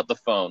hangs up the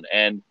phone.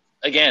 And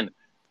again,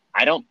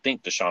 I don't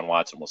think Deshaun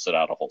Watson will sit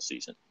out a whole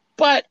season.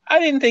 But I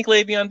didn't think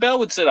Le'Veon Bell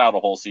would sit out a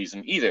whole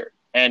season either.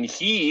 And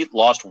he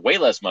lost way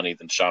less money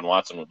than Deshaun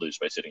Watson would lose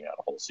by sitting out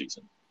a whole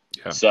season.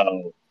 Yeah.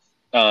 So,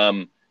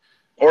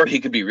 or he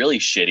could be really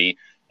shitty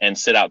and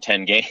sit out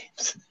 10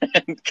 games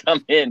and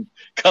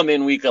come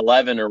in week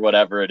 11 or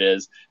whatever it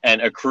is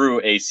and accrue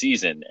a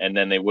season. And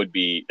then that would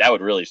be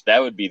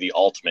the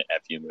ultimate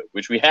FU move,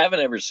 which we haven't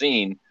ever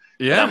seen.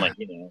 Yeah. And I'm like,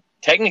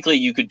 technically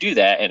you could do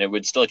that and it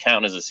would still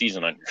count as a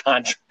season on your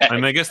contract.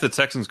 And I guess the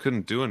Texans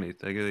couldn't do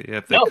anything.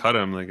 If they cut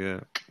him,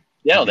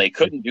 they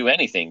couldn't do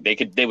anything.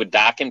 They would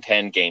dock him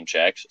 10 game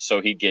checks.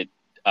 So he'd get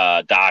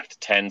docked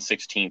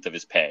 10/16 of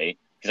his pay.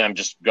 Because I'm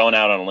just going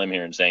out on a limb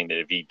here and saying that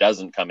if he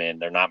doesn't come in,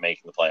 they're not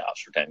making the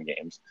playoffs for 10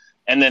 games.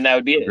 And then that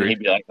would be it. And he'd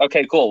be like,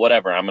 okay, cool,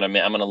 whatever. I'm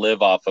gonna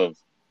live off of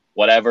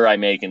whatever I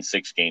make in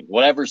 6 games.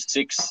 Whatever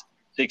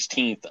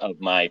 16th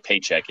of my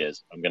paycheck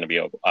is,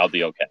 I'll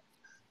be okay.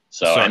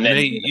 So sorry, and then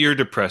Nate, you're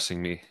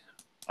depressing me.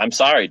 I'm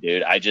sorry,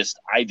 dude.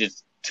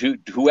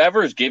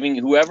 Whoever is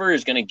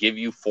going to give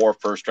you 4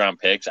 first-round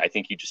picks, I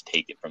think you just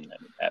take it from them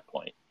at that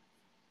point.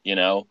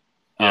 Yeah.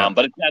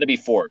 But it's got to be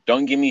 4.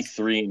 Don't give me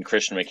 3 in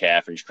Christian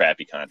McCaffrey's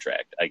crappy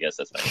contract. I guess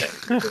that's my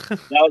thing. That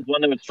was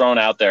one that was thrown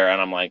out there,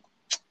 and I'm like,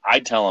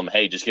 I'd tell him,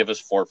 hey, just give us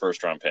 4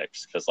 first-round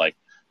picks because,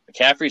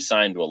 McCaffrey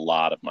signed to a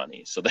lot of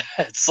money. So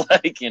that's and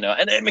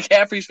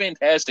McCaffrey's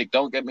fantastic.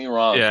 Don't get me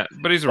wrong. Yeah,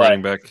 but he's a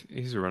running back.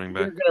 He's a running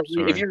back.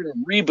 If you're going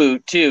to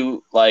reboot,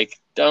 too,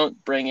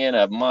 don't bring in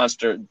a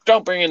monster.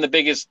 Don't bring in the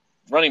biggest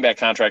running back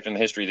contract in the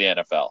history of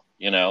the NFL,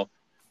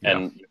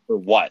 And for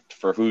what?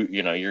 For who?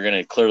 You're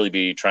going to clearly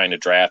be trying to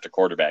draft a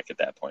quarterback at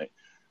that point.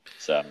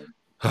 So,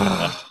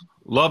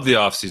 love the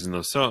offseason,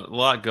 though. So a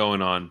lot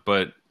going on,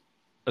 but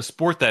a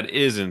sport that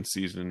is in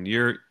season.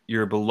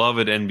 Your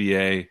beloved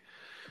NBA.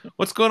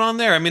 What's going on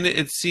there? I mean,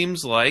 it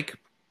seems like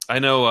I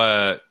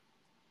know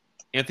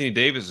Anthony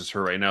Davis is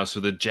hurt right now, so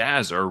the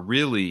Jazz are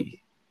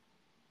really.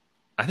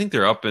 I think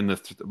they're up in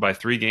by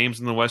 3 games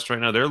in the West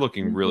right now. They're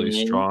looking really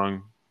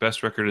strong.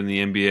 Best record in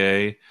the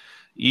NBA.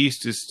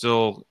 East is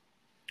still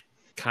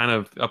kind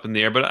of up in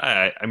the air, but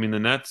I mean the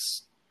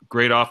Nets,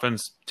 great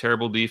offense,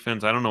 terrible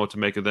defense. I don't know what to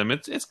make of them.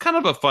 It's kind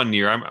of a fun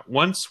year.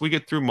 Once we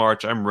get through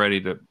March, I'm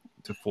ready to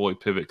fully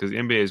pivot because the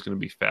NBA is going to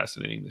be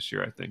fascinating this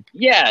year, I think.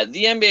 Yeah,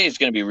 the NBA is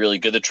going to be really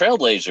good. The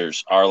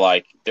Trailblazers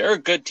are they're a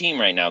good team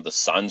right now. The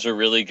Suns are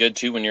really good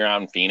too when you're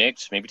out in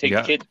Phoenix. Maybe take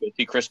the kids to go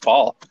see Chris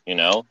Paul,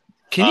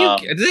 Can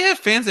do they have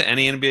fans at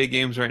any NBA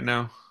games right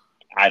now?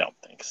 I don't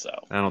think so.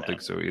 I don't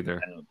think so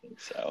either. I don't think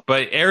so.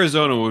 But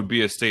Arizona would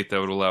be a state that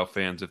would allow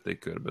fans if they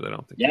could, but I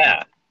don't think.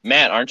 Yeah.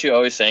 Matt, aren't you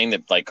always saying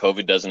that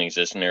COVID doesn't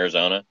exist in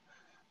Arizona?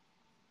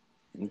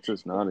 It's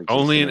just not existing.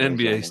 Only in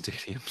NBA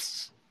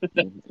stadiums.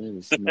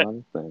 It's not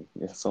a thing.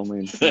 It's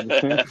only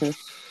in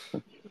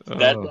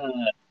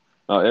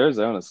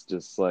Arizona's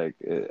just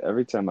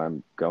every time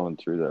I'm going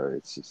through there,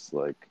 it's just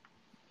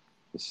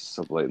it's just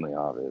so blatantly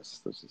obvious.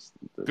 There's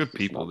good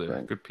people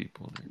there. Good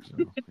people there.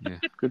 So, yeah.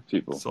 Good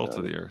people. Salt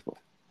of the earth.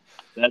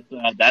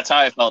 That's how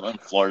I felt in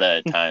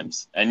Florida at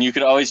times, and you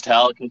could always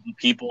tell because the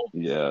people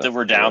that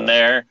were down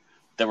there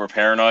that were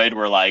paranoid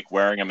were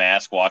wearing a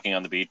mask, walking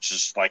on the beach,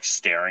 just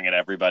staring at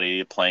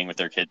everybody, playing with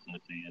their kids in the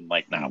sand,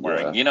 not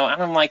wearing. And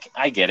I'm like,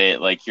 I get it,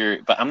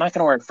 but I'm not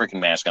gonna wear a freaking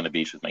mask on the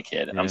beach with my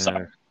kid. I'm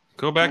sorry.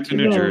 Go back to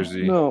New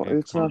Jersey. No,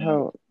 it's not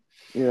how.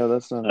 Yeah,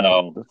 that's not.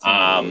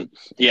 How,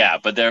 yeah,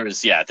 but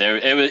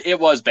it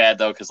was bad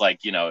though, because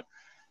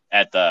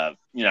at the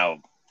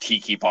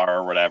tiki bar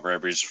or whatever,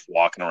 everybody's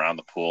walking around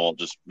the pool,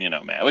 just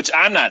man. Which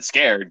I'm not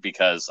scared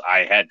because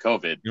I had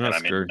COVID and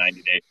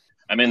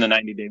I'm in the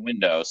 90-day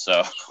window,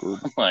 so I'm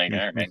like,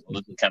 all right, well,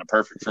 this is kind of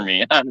perfect for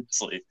me.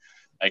 Honestly,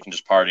 I can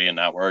just party and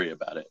not worry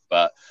about it.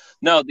 But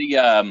no,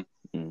 the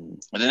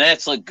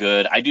Nets look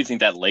good. I do think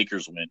that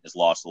Lakers win has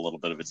lost a little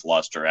bit of its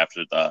luster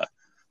after the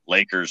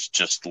Lakers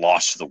just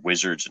lost to the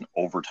Wizards in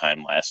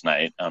overtime last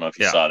night. I don't know if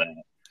you saw that.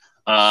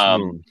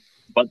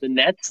 But the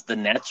Nets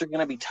are going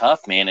to be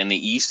tough, man. And the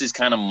East is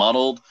kind of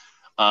muddled.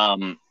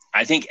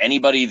 I think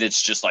anybody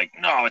that's just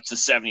no, it's the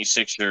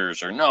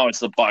 76ers or no, it's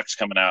the Bucks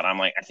coming out. I'm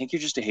like, I think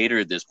you're just a hater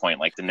at this point.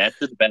 The Nets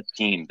are the best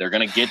team. They're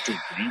going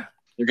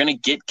to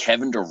get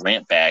Kevin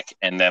Durant back.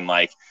 And then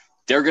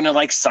they're gonna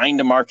like sign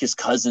DeMarcus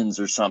Cousins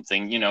or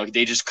something. You know,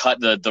 they just cut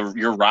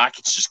your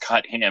Rockets just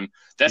cut him.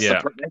 That's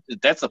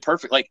the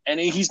perfect like, and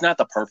he's not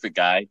the perfect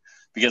guy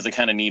because they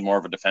kind of need more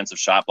of a defensive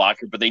shot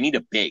blocker, but they need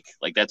a big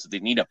they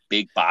need a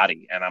big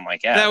body. And I'm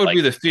like, yeah, that would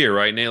be the fear,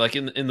 right, Nate? Like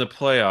in the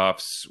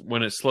playoffs,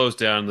 when it slows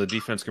down, the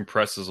defense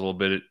compresses a little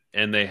bit,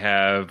 and they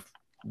have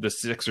the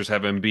Sixers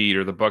have Embiid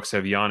or the Bucks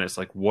have Giannis.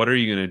 Like, what are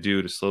you going to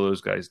do to slow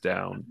those guys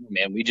down?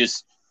 Man,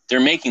 they're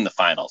making the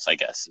finals, I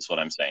guess, is what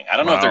I'm saying. I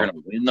don't know if they're going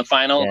to win the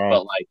finals,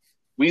 but like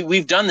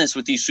we've done this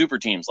with these super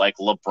teams. Like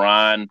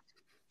LeBron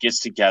gets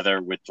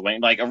together with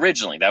Dwayne. Like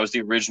originally, that was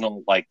the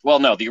original.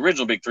 The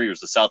original big three was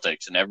the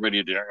Celtics, and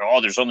everybody did.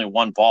 Oh, there's only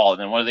one ball, and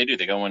then what do?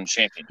 They go win a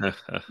championship.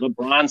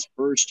 LeBron's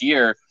first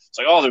year, it's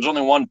like, oh, there's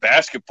only one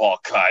basketball,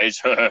 guys,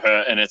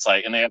 and it's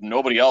like, and they have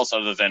nobody else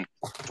other than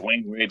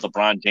Dwayne Wade,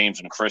 LeBron James,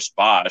 and Chris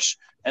Bosh.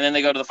 And then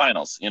they go to the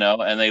finals, you know,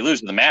 and they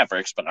lose to the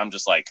Mavericks. But I'm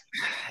just like,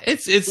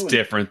 it's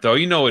different though.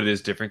 You know, it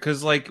is different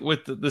because like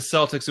with the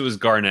Celtics, it was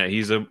Garnett.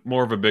 He's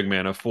more of a big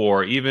man, a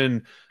 4.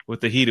 Even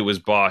with the Heat, it was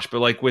Bosh. But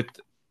like with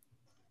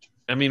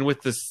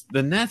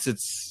the Nets,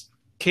 it's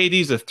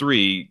KD's a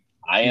 3.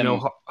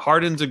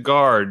 Harden's a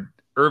guard.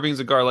 Irving's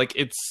a guard. Like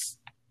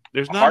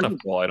there's not enough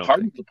ball. I don't.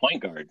 Harden's the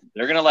point guard.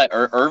 They're gonna let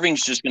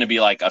Irving's just gonna be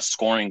like a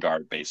scoring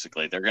guard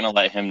basically. They're gonna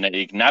let him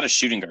not a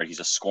shooting guard. He's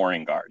a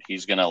scoring guard.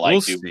 He's gonna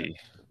like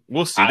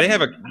We'll see. They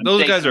have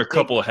those guys are a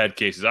couple of head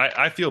cases.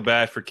 I feel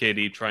bad for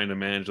KD trying to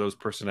manage those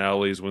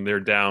personalities when they're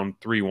down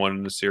 3-1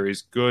 in the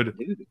series. Good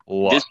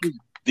luck.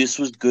 This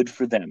was good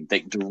for them.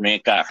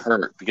 Durant got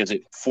hurt because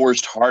it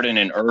forced Harden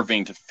and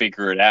Irving to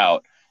figure it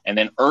out. And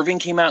then Irving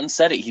came out and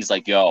said it. He's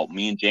like, yo,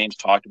 me and James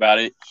talked about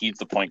it. He's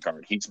the point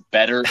guard. He's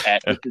better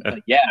at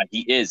 – yeah,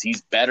 he is.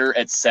 He's better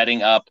at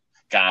setting up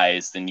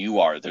guys than you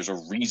are. There's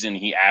a reason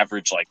he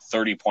averaged like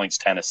 30 points,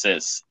 10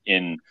 assists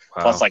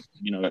plus like,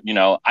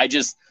 I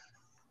just –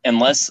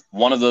 unless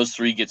one of those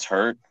 3 gets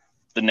hurt,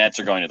 the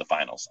Nets are going to the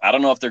finals. I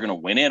don't know if they're going to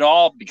win it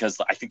all because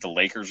I think the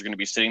Lakers are going to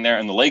be sitting there,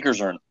 and the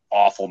Lakers are an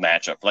awful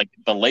matchup. Like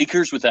the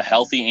Lakers with a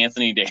healthy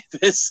Anthony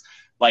Davis,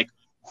 like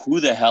who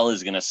the hell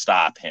is going to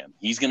stop him?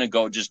 He's going to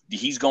go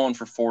he's going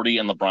for 40,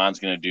 and LeBron's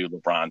going to do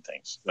LeBron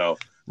things. So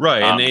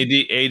right, and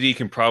AD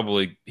can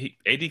probably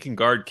AD can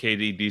guard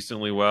KD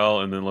decently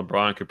well, and then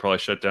LeBron could probably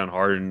shut down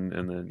Harden,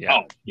 and then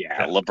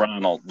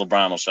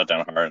LeBron will shut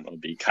down Harden. It'll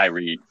be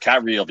Kyrie.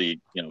 Kyrie will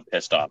be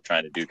pissed off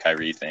trying to do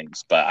Kyrie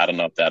things, but I don't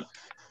know if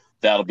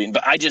that'll be.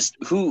 But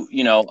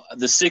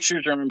the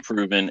Sixers are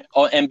improving.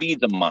 Oh,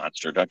 Embiid's a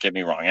monster. Don't get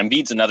me wrong.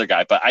 Embiid's another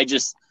guy, but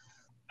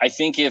I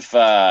think if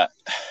I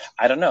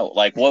don't know,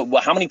 like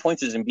how many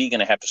points is Embiid going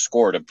to have to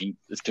score to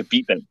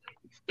beat them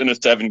in a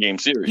 7-game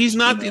series? He's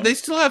not. They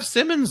still have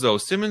Simmons though.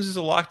 Simmons is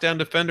a lockdown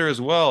defender as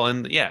well,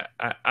 and yeah,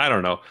 I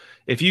don't know.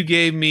 If you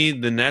gave me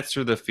the Nets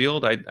or the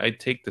field, I'd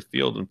take the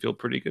field and feel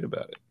pretty good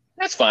about it.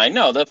 That's fine.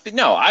 No,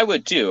 I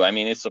would too. I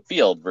mean, it's a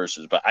field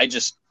versus, but I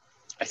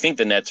think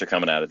the Nets are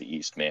coming out of the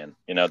East, man.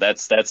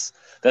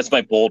 That's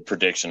my bold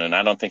prediction, and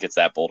I don't think it's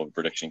that bold of a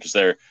prediction because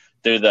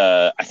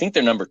I think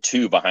they're number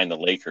 2 behind the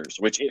Lakers,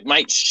 which it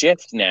might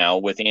shift now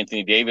with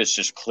Anthony Davis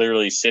just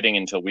clearly sitting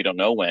until we don't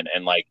know when.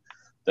 And like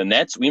the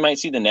Nets, we might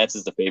see the Nets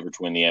as the favorite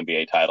to win the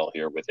NBA title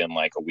here within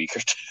like a week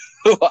or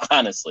 2.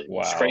 Honestly,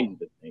 wow. It's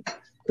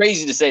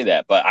crazy to say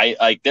that, but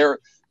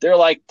they're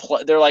like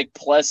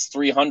plus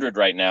 300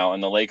 right now,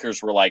 and the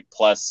Lakers were like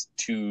plus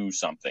 2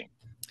 something.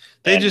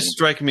 They just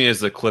strike me as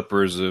the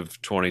Clippers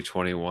of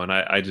 2021.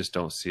 I just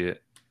don't see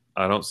it.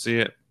 I don't see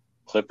it.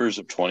 Clippers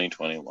of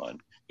 2021.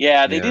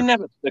 Yeah,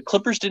 the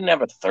Clippers didn't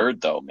have a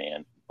third though,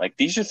 man. Like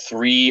these are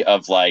 3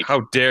 of like.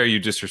 How dare you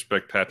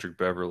disrespect Patrick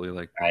Beverley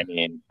like that? I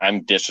mean,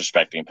 I'm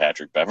disrespecting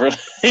Patrick Beverley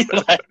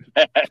like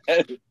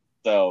that.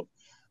 So,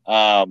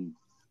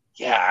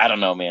 yeah, I don't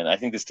know, man. I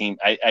think this team.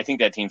 I think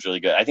that team's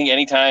really good. I think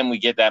anytime we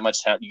get that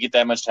much talent, you get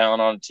that much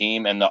talent on a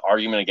team, and the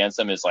argument against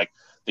them is like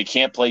they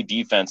can't play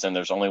defense and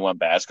there's only one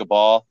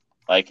basketball.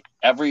 Like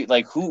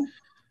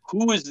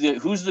who's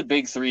the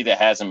big 3 that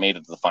hasn't made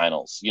it to the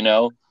finals?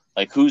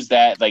 Like who's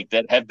that? Like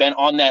that have been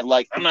on that.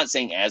 Like I'm not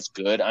saying as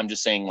good. I'm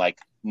just saying like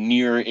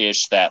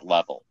near-ish that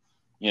level.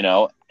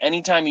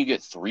 Anytime you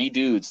get 3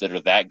 dudes that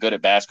are that good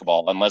at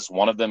basketball, unless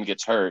one of them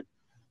gets hurt,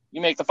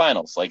 you make the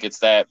finals. Like it's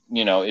that.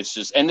 It's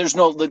just and there's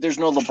no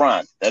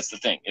LeBron. That's the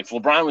thing. If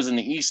LeBron was in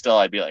the East still,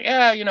 I'd be like,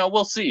 yeah,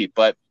 we'll see.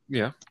 But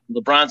yeah,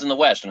 LeBron's in the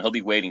West, and he'll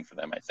be waiting for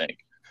them. I think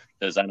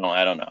because I don't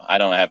know. I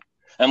don't have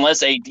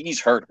unless AD's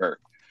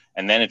hurt,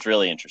 and then it's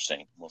really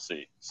interesting. We'll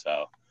see.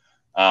 So.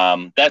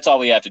 That's all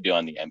we have to do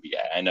on the NBA.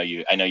 I know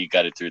you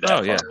got it through that.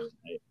 Oh, yeah.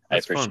 I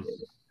appreciate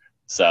it.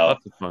 So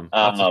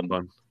lots of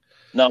fun.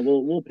 No,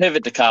 we'll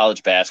pivot to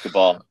college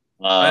basketball.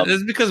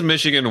 It's because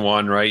Michigan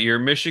won, right? Your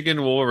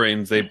Michigan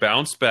Wolverines, they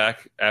bounced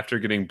back after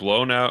getting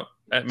blown out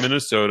at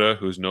Minnesota,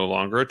 who's no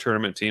longer a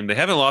tournament team. They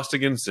haven't lost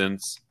again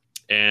since.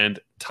 And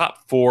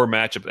top 4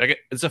 matchup.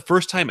 It's the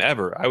first time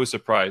ever. I was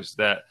surprised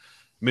that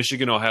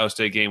Michigan-Ohio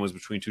State game was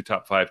between 2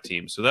 top 5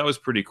 teams. So that was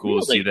pretty cool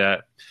to see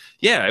that.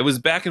 Yeah, it was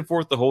back and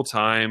forth the whole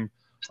time.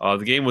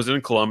 The game was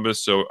in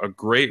Columbus, so a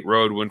great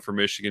road win for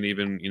Michigan,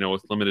 even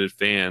with limited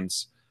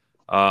fans.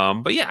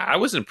 But yeah, I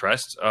was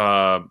impressed.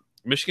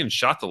 Michigan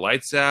shot the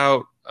lights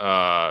out.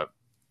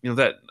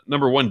 That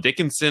number one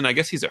Dickinson, I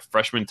guess he's a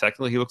freshman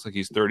technically. He looks like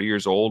he's 30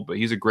 years old, but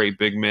he's a great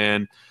big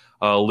man.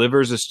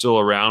 Livers is still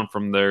around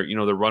from their,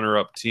 the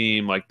runner-up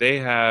team. Like they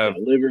have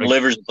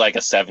Livers is like a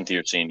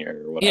 7th-year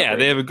senior or whatever. Yeah,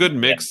 they have a good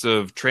mix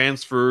of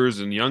transfers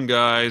and young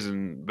guys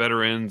and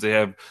veterans. They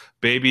have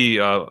baby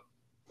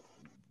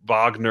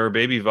Wagner.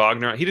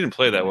 He didn't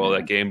play that well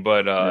that game,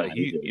 but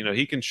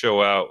he can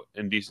show out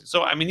and decent.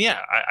 So I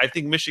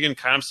think Michigan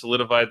kind of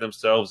solidified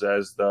themselves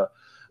as the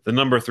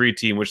number 3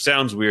 team, which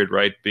sounds weird,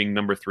 right? Being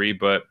number 3,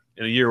 but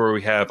in a year where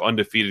we have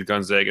undefeated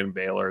Gonzaga and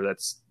Baylor,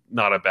 that's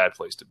not a bad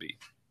place to be.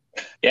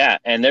 Yeah,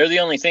 and they're the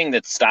only thing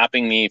that's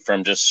stopping me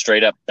from just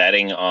straight up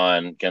betting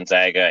on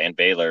Gonzaga and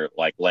Baylor,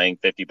 like laying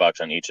 $50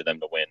 on each of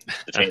them to win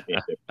the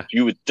championship.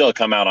 You would still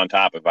come out on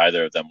top if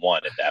either of them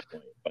won at that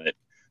point. But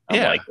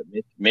I'm like,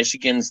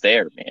 Michigan's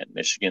there, man.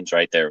 Michigan's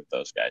right there with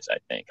those guys. I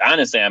think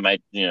honestly, I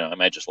might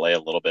just lay a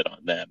little bit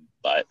on them.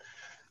 But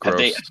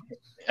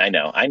I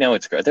know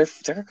it's great.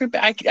 They're good.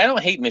 I don't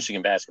hate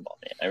Michigan basketball,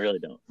 man. I really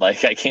don't.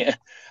 Like I can't.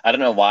 I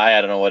don't know why.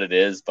 I don't know what it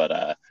is,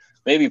 but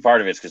maybe part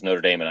of it's because Notre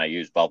Dame and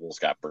IU's bubbles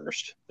got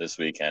burst this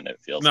weekend. It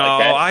feels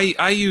like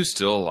that. IU's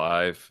still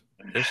alive.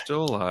 They're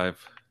still alive.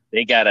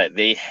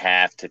 They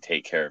have to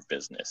take care of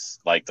business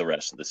like the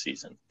rest of the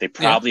season. They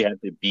probably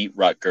have to beat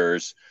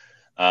Rutgers,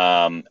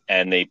 and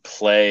they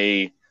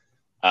play.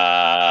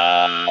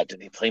 Do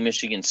they play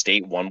Michigan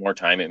State one more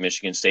time at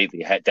Michigan State? They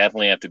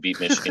definitely have to beat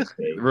Michigan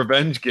State.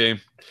 Revenge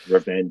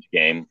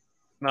game.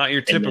 Not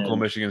your typical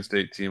Michigan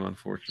State team,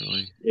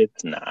 unfortunately.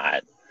 It's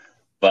not.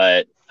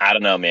 But I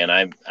don't know,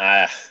 man.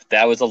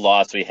 That was a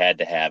loss we had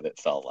to have. It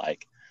felt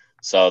like.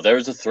 So there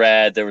was a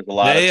thread. There was a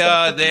lot. They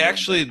have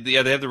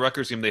the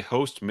Rutgers game. They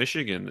host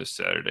Michigan this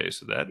Saturday,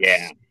 so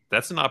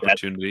that's an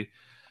opportunity.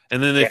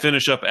 And then they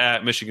finish up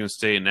at Michigan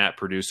State and at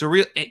Purdue. So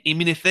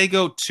if they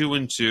go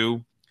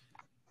 2-2,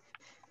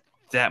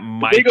 that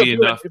might be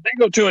enough. If they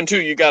go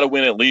 2-2, you got to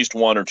win at least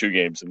 1 or 2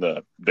 games in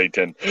the Big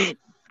Ten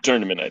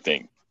tournament, I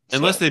think.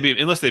 Unless they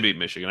beat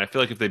Michigan. I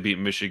feel like if they beat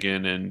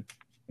Michigan and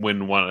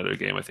win one other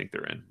game, I think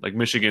they're in. Like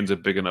Michigan's a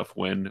big enough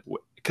win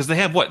because they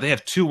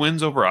have 2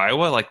 wins over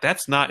Iowa. Like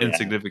that's not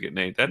insignificant,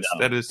 Nate.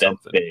 That is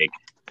something big.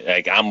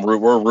 Like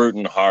we're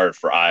rooting hard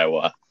for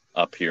Iowa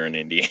up here in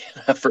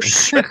Indiana for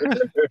sure.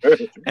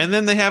 And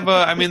then they have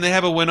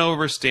a win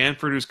over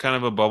Stanford, who's kind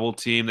of a bubble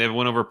team. They have a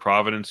win over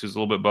Providence, who's a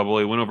little bit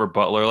bubbly. Win over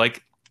Butler.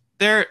 Like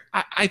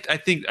I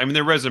think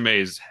their resume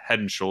is head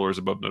and shoulders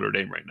above Notre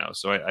Dame right now.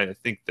 So I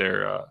think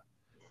they're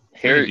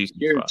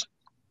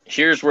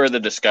Here's where the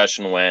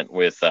discussion went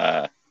with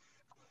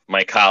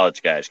my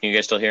college guys. Can you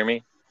guys still hear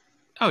me?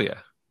 Oh, yeah.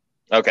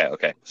 Okay.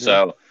 Yeah.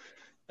 So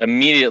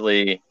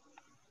immediately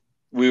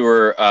we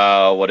were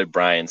what did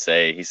Brian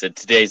say? He said,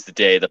 today's the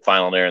day, the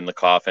final nail in the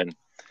coffin.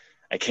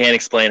 I can't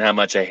explain how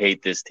much I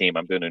hate this team.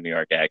 I'm doing a New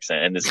York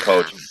accent. And this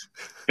coach,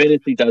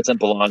 he doesn't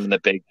belong in the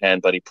Big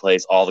Ten, but he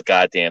plays all the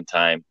goddamn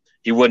time.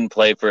 He wouldn't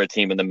play for a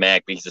team in the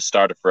MAC, but he's a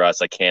starter for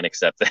us. I can't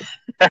accept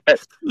that.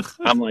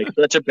 I'm like,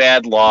 such a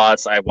bad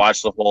loss. I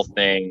watched the whole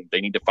thing.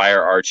 They need to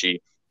fire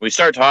Archie. We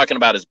start talking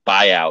about his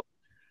buyout.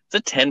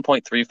 It's a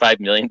 $10.35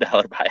 million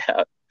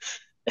buyout.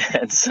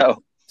 And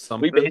so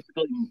we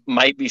basically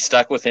might be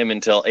stuck with him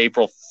until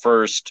April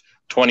 1st,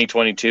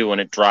 2022,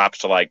 when it drops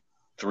to like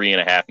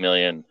 $3.5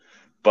 million.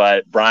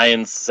 But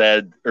Brian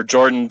said, or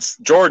Jordan,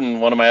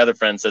 one of my other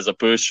friends, says a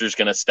booster's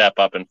going to step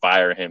up and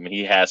fire him.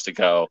 He has to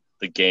go.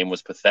 The game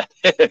was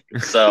pathetic.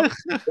 So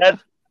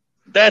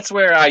that's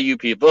where IU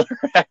people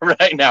are at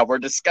right now. We're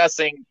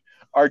discussing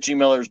Archie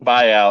Miller's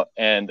buyout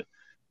and,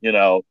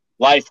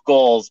 life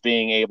goals,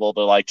 being able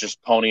to like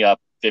just pony up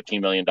 $15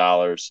 million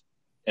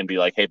and be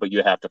like, hey, but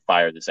you have to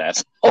fire this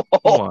asshole.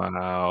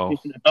 Wow.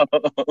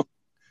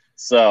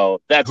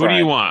 So that's who do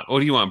you want? What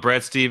do you want?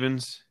 Brad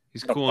Stevens?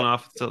 He's cooling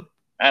off.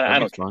 I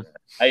don't care.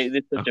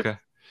 Okay.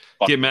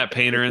 Get Matt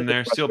Painter in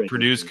there. Still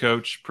Purdue's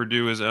coach.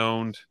 Purdue is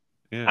owned.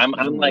 Yeah. I'm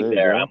like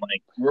there. I'm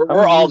like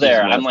we're all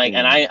there. I'm like,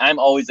 and I'm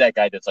always that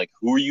guy that's like,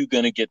 who are you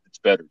gonna get that's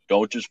better?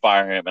 Don't just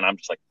fire him. And I'm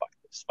just like, fuck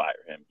this, fire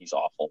him. He's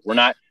awful.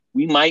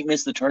 We might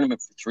miss the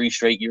tournament for 3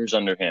 straight years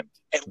under him.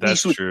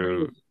 That's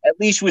true. At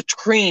least with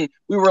Crean,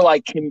 we were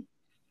like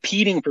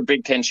competing for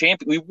Big Ten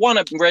champion. We won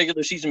a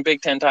regular season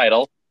Big Ten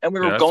title, and we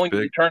were going to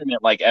the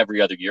tournament like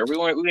every other year.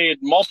 We had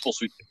multiple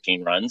Sweet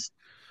 16 runs.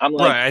 I'm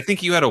like, right, I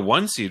think you had a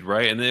 1 seed,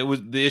 right? And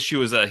the issue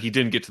was that he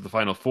didn't get to the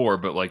Final Four,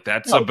 but like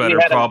that's a better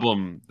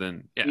problem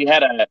than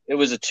it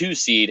was a 2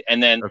 seed,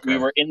 and then we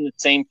were in the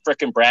same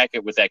frickin'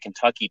 bracket with that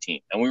Kentucky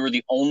team, and we were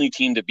the only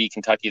team to beat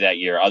Kentucky that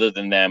year, other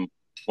than them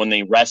when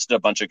they rested a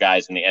bunch of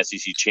guys in the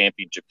SEC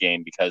championship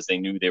game because they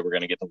knew they were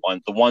going to get the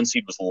 1. The 1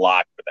 seed was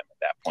locked for them at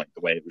that point,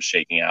 the way it was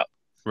shaking out.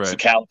 Right. So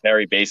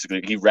Calipari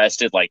basically he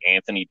rested like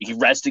Anthony. He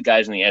rested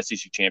guys in the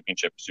SEC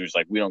championship. So he was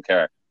like, we don't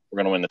care. We're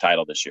going to win the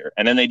title this year.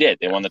 And then they did.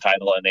 They won the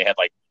title, and they had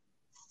like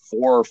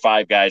 4 or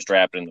 5 guys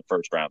drafted in the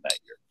first round that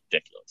year.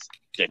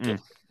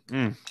 Ridiculous.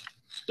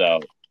 So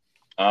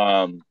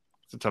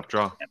it's a tough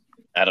draw.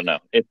 I don't know.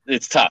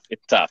 It's tough.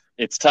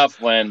 It's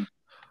tough when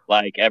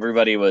Like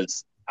everybody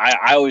was.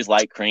 I always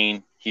liked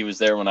Crean. He was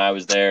there when I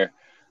was there.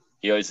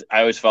 I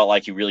always felt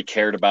like he really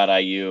cared about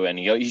IU, and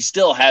he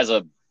still has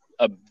a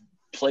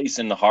place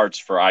in the hearts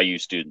for IU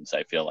students.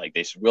 I feel like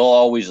they will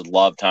always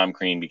love Tom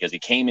Crean because he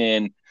came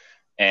in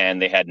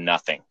and they had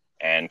nothing,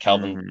 and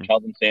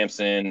Kelvin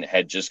Sampson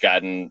had just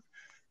gotten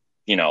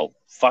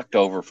fucked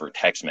over for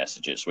text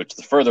messages, which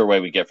the further away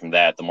we get from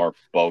that, the more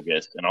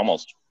bogus and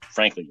almost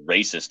frankly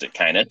racist it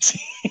kind of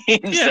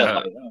seems.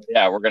 Yeah.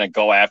 Like, we're gonna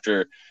go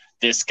after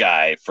this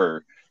guy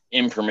for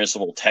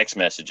impermissible text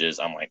messages.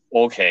 I'm like,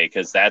 okay,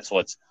 because that's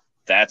what's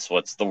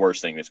the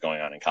worst thing that's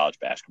going on in college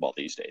basketball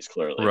these days,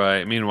 clearly.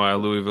 Right. Meanwhile,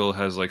 Louisville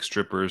has like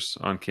strippers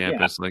on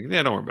campus. Like,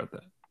 don't worry about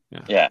that.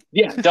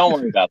 Yeah, don't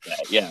worry about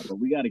that. Yeah, but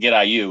we got to get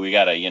IU. We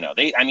got to,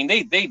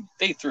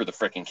 they threw the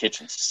freaking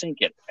kitchen sink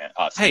at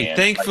us. Hey, man.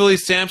 thankfully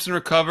Sampson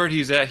recovered.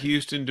 He's at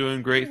Houston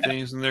doing great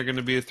things, and they're going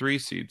to be a 3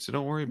 seed. So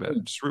don't worry about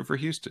it. Just root for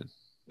Houston.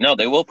 No,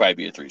 they will probably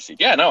be a 3 seed.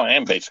 Yeah, no, I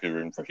am basically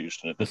rooting for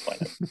Houston at this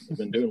point. I've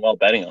been doing well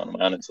betting on them,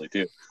 honestly,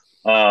 too.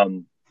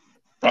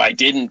 I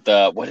didn't.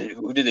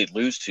 Who did they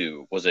lose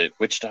to? Was it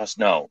Wichita?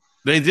 No.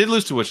 They did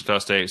lose to Wichita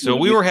State, so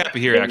we were happy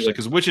here, actually,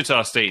 because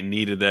Wichita State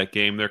needed that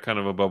game. They're kind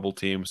of a bubble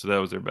team, so that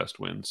was their best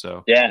win.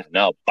 So yeah,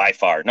 no, by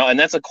far. No, and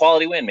that's a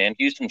quality win, man.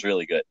 Houston's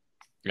really good.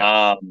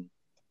 Yeah.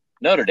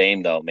 Notre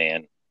Dame, though,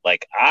 man.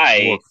 Like,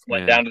 I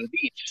went down to the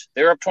beach.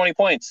 They're up 20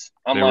 points.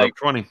 I'm like,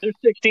 20. There's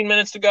 16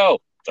 minutes to go.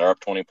 They're up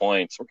 20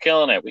 points. We're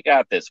killing it. We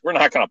got this. We're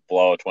not going to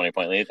blow a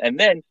 20-point lead. And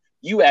then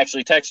you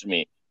actually texted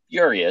me,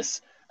 furious.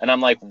 And I'm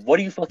like, what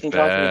are you fucking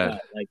talking about?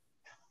 Like,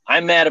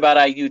 I'm mad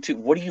about IU too.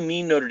 What do you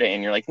mean Notre Dame?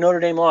 And you're like, Notre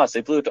Dame lost.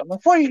 They blew it. I'm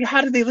like, how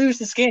did they lose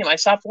this game? I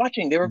stopped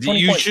watching. They were 20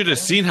 You points. should have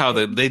seen how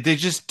they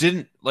just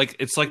didn't, like,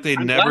 it's like they'd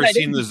never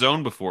seen the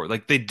zone before.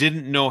 Like, they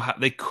didn't know how,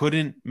 they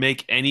couldn't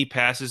make any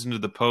passes into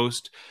the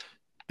post.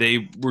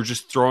 They were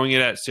just throwing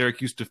it at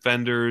Syracuse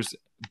defenders.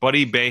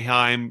 Buddy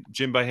Boeheim,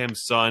 Jim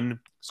Boeheim's son,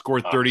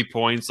 scored 30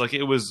 points. Like,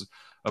 it was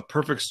a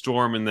perfect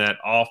storm in that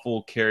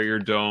awful Carrier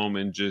Dome,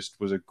 and just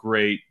was a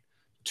great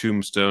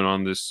tombstone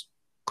on this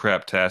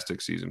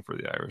craptastic season for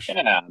the Irish.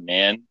 Yeah,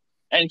 man.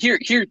 And here's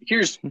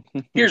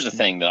the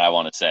thing that I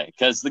want to say,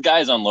 because the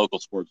guys on local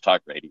sports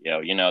talk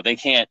radio, they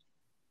can't,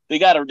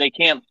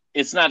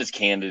 it's not as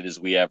candid as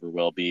we ever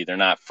will be. They're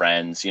not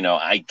friends,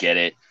 I get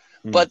it.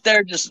 But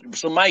they're just,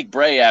 so Mike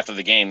Bray after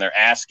the game, they're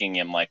asking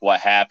him like what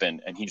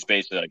happened. And he's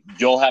basically like,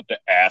 you'll have to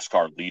ask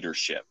our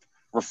leadership,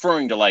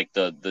 referring to like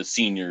the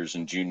seniors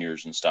and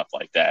juniors and stuff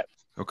like that.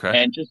 Okay.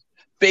 And just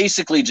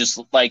basically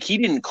just like, he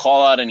didn't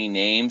call out any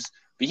names,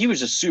 but he was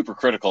just super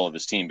critical of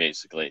his team,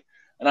 basically.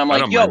 And I'm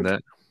like, yo,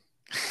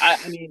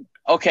 I mean,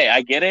 okay,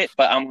 I get it,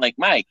 but I'm like,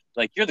 Mike,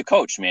 like, you're the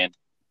coach, man.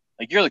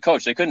 Like, you're the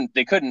coach. They couldn't,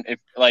 if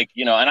like,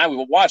 and I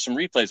would watch some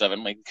replays of it.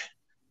 I'm like,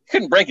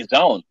 couldn't break his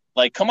zone.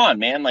 Like, come on,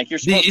 man. Like, you're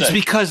supposed to. It's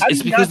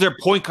because their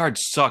point guard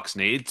sucks,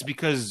 Nate. It's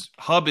because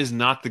Hub is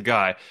not the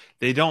guy.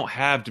 They don't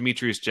have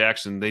Demetrius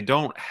Jackson. They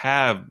don't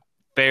have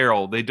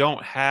Farrell. They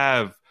don't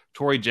have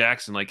Torrey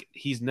Jackson. Like,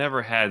 he's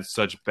never had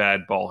such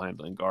bad ball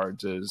handling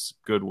guards as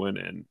Goodwin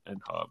and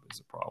Hub is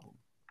a problem.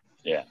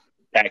 Yeah.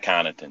 Pat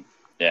Connaughton.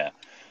 Yeah.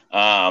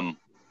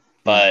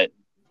 But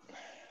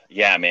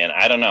yeah, man,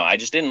 I don't know. I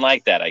just didn't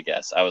like that, I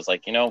guess. I was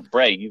like,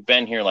 Bray, you've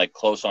been here like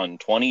close on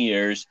 20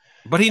 years.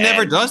 But he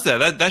never does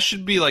that. That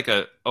should be like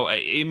I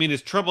mean,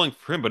 it's troubling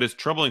for him, but it's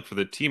troubling for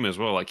the team as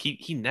well. Like,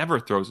 he never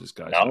throws his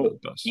guys under the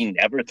bus. He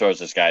never throws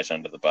his guys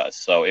under the bus.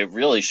 So it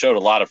really showed a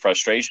lot of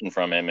frustration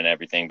from him and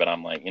everything. But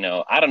I'm like,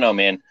 I don't know,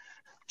 man.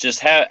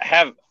 Just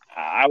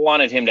I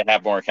wanted him to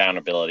have more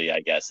accountability,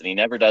 I guess. And he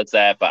never does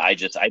that. But I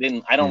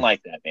don't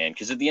like that, man.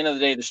 Because at the end of the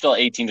day, they're still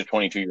 18 to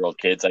 22-year-old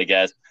kids, I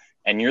guess.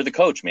 And you're the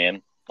coach,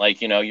 man.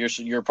 Like,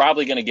 you're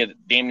probably going to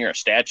get damn near a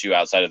statue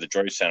outside of the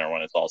Joyce Center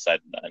when it's all said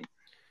and done.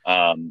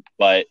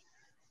 But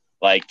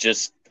like,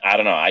 just, I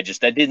don't know.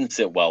 That didn't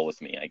sit well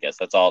with me, I guess.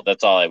 That's all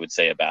I would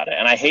say about it.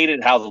 And I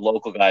hated how the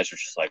local guys were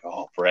just like,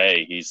 oh,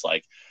 Bray, he's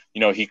like,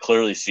 he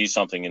clearly sees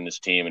something in this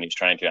team and he's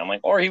trying to. I'm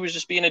like, or he was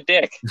just being a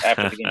dick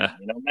after the game.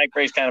 Mike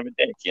Bray's kind of a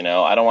dick,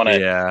 I don't want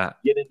to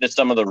get into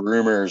some of the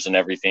rumors and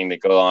everything that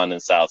go on in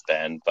South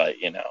Bend, but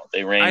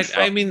they range.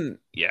 I mean,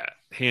 yeah.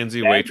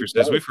 Handsy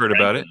waitresses. We've heard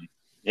about it.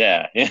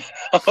 Yeah.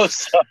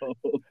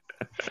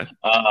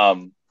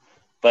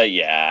 But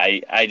yeah,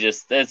 I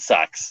just, it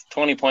sucks.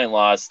 20-point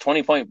loss,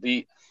 20-point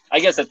beat.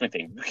 I guess that's my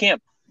thing. You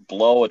can't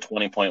blow a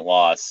 20-point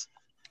loss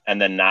and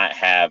then not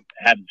have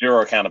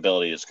zero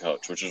accountability as a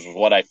coach, which is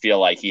what I feel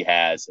like he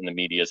has and the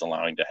media is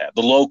allowing to have.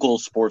 The local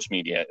sports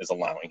media is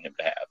allowing him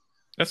to have.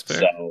 That's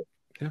fair. So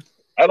yeah.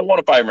 I don't want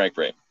to fire Mike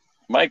Bray.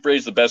 Mike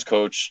Bray's the best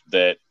coach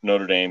that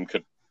Notre Dame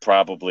could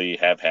probably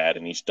have had,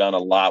 and he's done a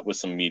lot with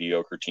some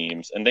mediocre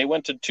teams, and they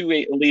went to 2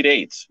 Elite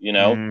Eights,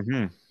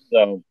 Mm-hmm.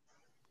 So,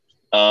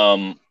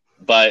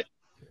 but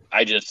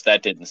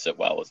that didn't sit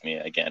well with me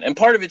again. And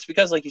part of it's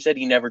because, like you said,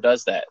 he never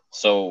does that.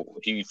 So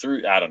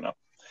I don't know.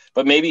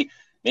 But maybe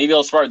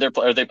it'll spark.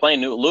 Are they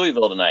playing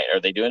Louisville tonight? Are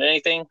they doing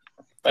anything?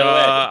 By the way,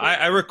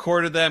 I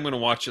recorded that. I'm going to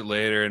watch it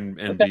later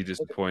and be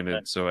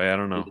disappointed. So I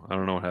don't know. I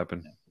don't know what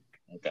happened.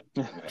 Okay.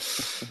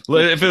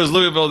 If it was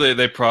Louisville,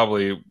 they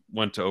probably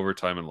went to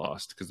overtime and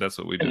lost because that's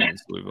what we did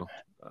against Louisville.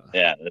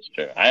 Yeah, that's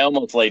true. I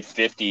almost laid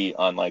 50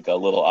 on like a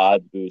little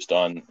odd boost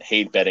on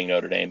hate betting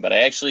Notre Dame, but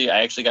I actually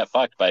got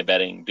fucked by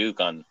betting Duke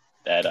on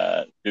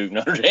that Duke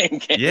Notre Dame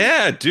game.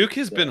 Yeah, Duke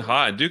has been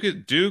hot.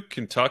 Duke,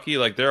 Kentucky,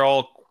 like they're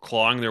all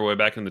clawing their way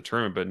back in the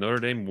tournament, but Notre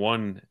Dame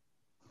won.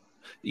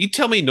 You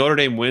tell me Notre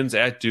Dame wins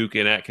at Duke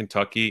and at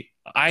Kentucky,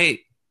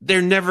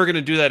 they're never going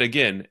to do that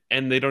again,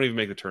 and they don't even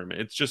make the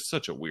tournament. It's just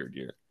such a weird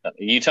year.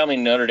 You tell me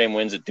Notre Dame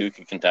wins at Duke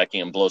and Kentucky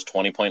and blows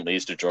 20-point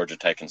leads to Georgia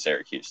Tech and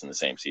Syracuse in the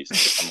same season.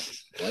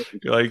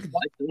 You're like,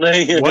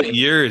 what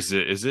year is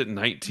it? Is it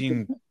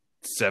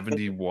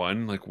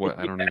 1971? Like what?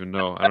 I don't even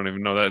know.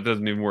 That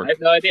doesn't even work. I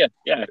have no idea.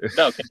 Yeah,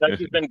 no,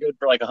 Kentucky's been good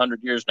for like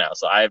 100 years now,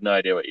 so I have no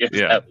idea what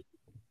year.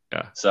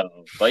 Yeah. So,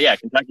 but yeah,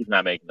 Kentucky's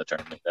not making the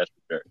tournament. That's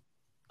for sure.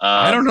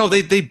 I don't know.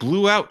 They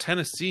blew out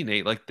Tennessee,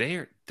 Nate. Like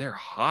they're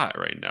hot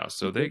right now.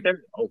 So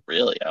oh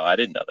really? Oh, I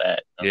didn't know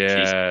that. Oh,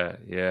 yeah.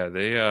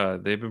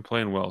 They've been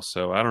playing well.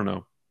 So I don't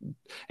know.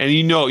 And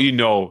you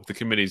know the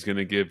committee's going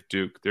to give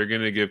Duke. They're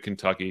going to give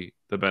Kentucky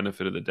the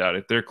benefit of the doubt.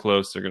 If they're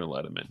close, they're going to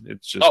let them in.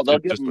 It's just they'll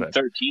give them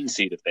 13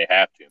 seed if they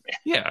have to, man.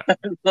 Yeah,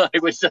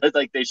 which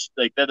like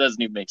that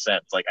doesn't even make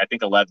sense. Like I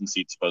think 11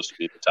 seed's supposed to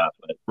be the top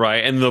of it,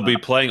 right? And they'll be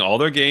playing all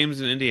their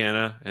games in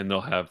Indiana, and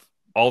they'll have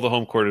all the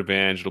home court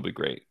advantage. It'll be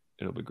great.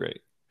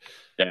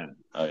 Yeah.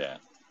 Oh yeah.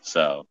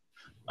 So,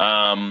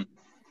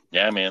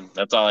 yeah, man,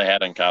 that's all I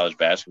had on college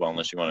basketball.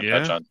 Unless you want to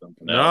touch on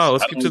something else. No,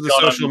 let's get to the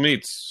social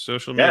meets.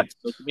 Social meets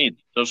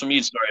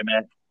Story,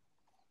 man.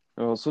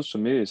 Well, social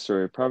media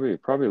story, probably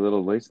a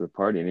little late to the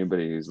party.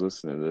 Anybody who's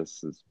listening to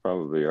this is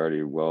probably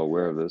already well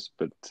aware of this,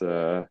 but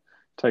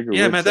Tiger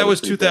Woods man, that was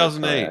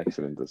 2008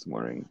 accident this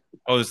morning.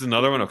 Oh, this is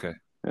another one? Okay.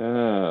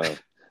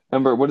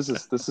 Number, what is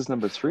this? This is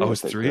number 3. Oh, it's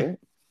 3? Right?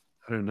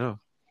 I don't know.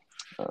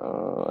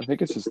 I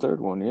think it's his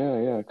third one.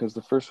 Yeah, because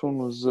the first one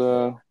was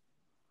the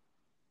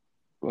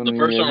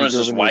first one was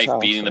his wife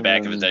beating the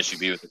back of his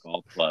SUV with a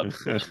golf club.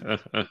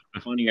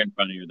 Funnier and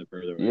funnier the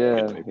further.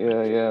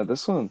 Yeah.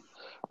 This one,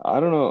 I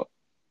don't know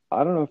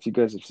if you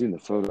guys have seen the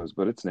photos,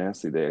 but it's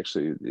nasty. They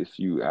actually, if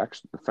you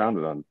actually found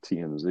it on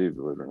TMZ,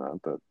 believe it or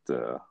not, that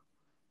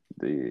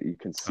you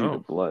can see the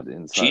blood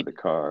inside the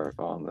car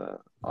on the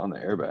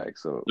airbag.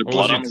 So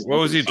what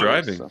was he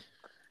driving?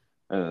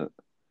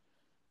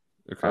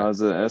 Okay. It was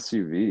an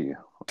SUV.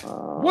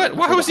 What?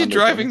 Why was he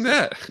driving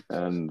that?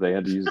 And they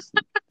had to use,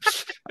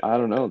 I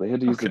don't know, they had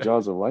to use the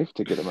jaws of life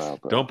to get him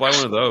out. Don't buy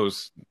one of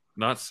those.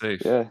 Not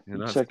safe. Yeah,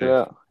 check it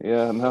out.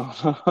 Yeah, no,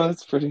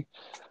 it's pretty.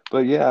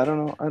 But yeah, I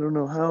don't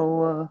know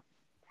how.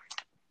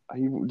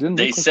 He didn't.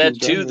 They said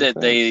too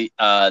that they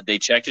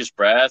checked his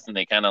breath and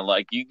they kind of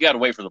like, you got to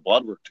wait for the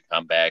blood work to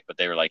come back, but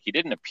they were like, he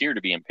didn't appear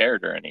to be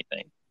impaired or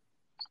anything.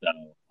 So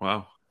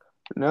wow.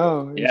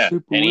 No. Yeah,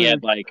 and weird. he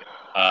had like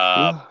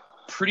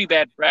pretty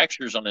bad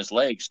fractures on his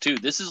legs too.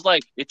 This is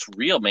like, it's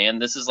real, man.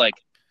 This is like,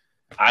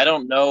 I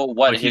don't know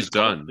what he's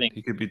done.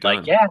 He could be done.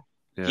 Like, yeah,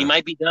 he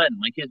might be done.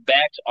 Like his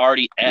back's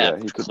already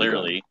effed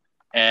clearly,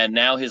 and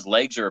now his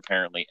legs are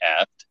apparently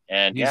effed.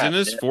 And he's in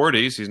his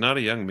 40s. He's not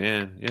a young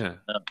man. Yeah,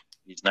 no,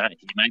 he's not.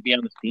 He might be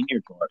on the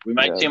senior tour. We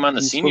might see him on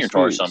the senior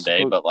tour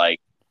someday. But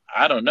like,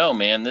 I don't know,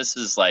 man. This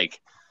is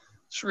like,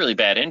 it's really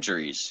bad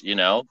injuries, you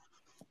know.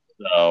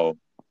 So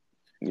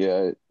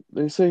yeah.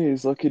 They say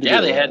he's lucky to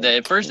they had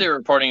at first they were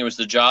reporting it was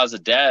the jaws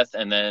of death,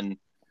 and then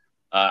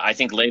I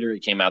think later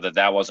it came out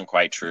that wasn't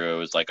quite true. It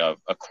was like a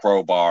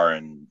crowbar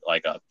and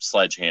like a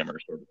sledgehammer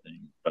sort of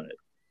thing. But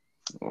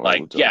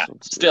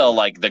still,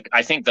 like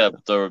I think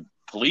the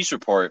police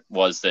report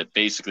was that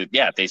basically,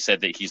 they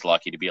said that he's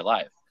lucky to be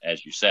alive,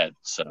 as you said.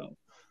 So,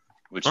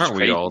 which aren't is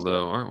crazy. We all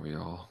though? Aren't we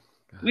all?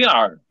 God.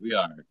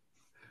 We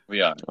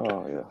are.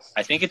 Oh yes.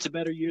 I think it's a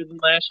better year than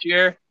last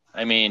year.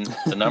 I mean,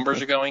 the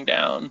numbers are going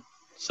down.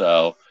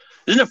 So.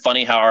 Isn't it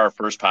funny how our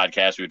first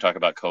podcast we would talk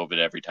about COVID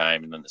every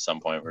time, and then at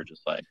some point we're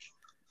just like,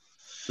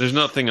 "There's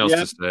nothing else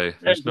to say.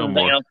 There's no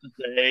more else to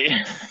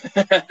say."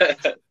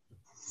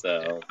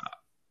 So,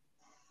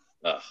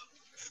 well,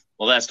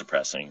 that's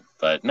depressing.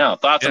 But no,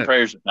 thoughts and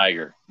prayers to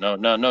Tiger.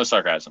 No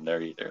sarcasm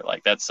there either.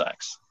 Like that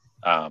sucks.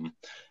 And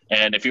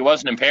if he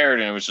wasn't impaired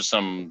and it was just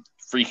some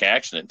freak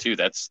accident too,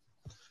 that's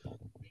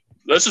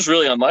just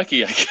really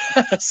unlucky. I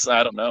guess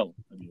I don't know.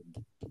 I mean,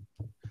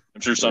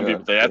 I'm sure some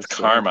people say that's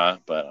karma,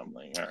 but I'm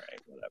like, all right,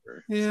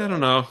 whatever. Yeah, so. I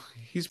don't know.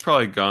 He's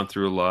probably gone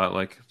through a lot.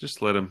 Like,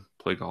 just let him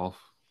play golf.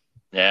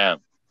 Yeah.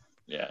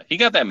 He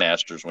got that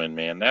Masters win,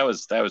 man. That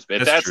was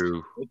big. That's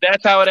true. If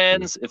that's how it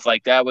ends, if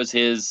like that was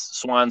his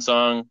swan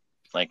song,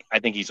 like I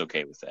think he's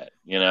okay with that.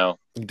 You know,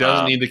 he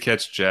doesn't need to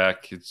catch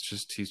Jack. He's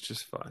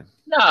just fine.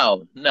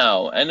 No,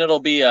 and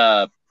it'll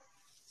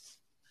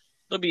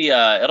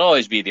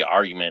always be the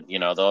argument. You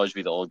know, there'll always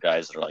be the old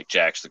guys that are like,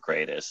 Jack's the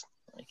greatest.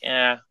 Like,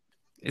 yeah.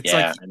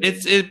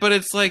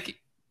 It's like,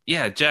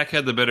 Jack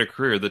had the better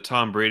career, the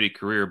Tom Brady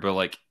career, but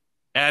like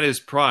at his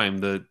prime,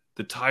 the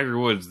Tiger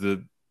Woods,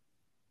 the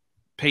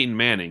Peyton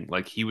Manning,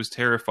 like he was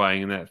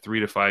terrifying in that 3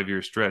 to 5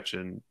 year stretch,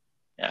 and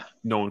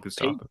no one could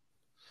stop him.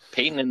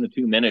 Peyton in the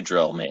 2-minute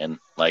drill, man.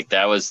 Like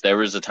there was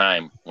a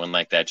time when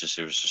like that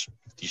it was just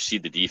you see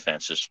the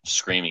defense just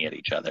screaming at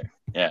each other.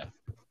 Yeah.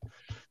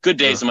 Good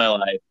days of my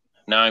life.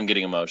 Now I'm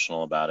getting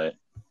emotional about it.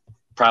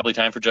 Probably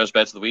time for Joe's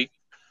Bets of the Week.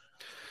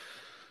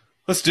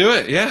 Let's do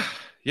it. Yeah.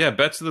 Yeah,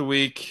 Bets of the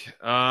Week.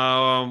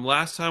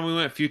 Last time we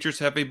went futures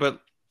heavy,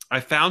 but I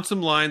found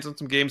some lines on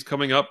some games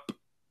coming up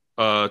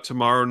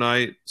tomorrow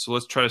night. So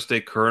let's try to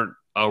stay current.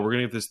 We're going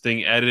to get this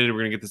thing edited. We're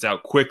going to get this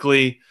out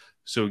quickly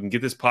so we can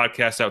get this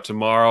podcast out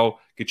tomorrow.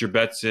 Get your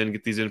bets in.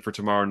 Get these in for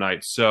tomorrow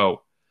night.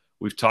 So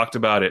we've talked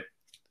about it.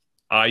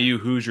 IU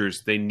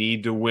Hoosiers, they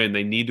need to win.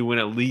 They need to win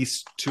at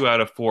least 2 out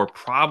of 4,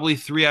 probably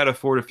 3 out of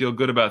 4 to feel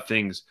good about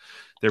things.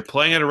 They're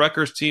playing at a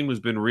Rutgers team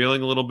who's been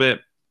reeling a little bit.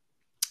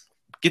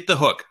 Get the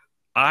hook.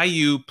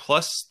 IU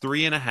plus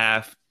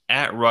 3.5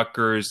 at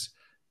Rutgers.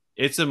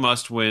 It's a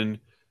must-win.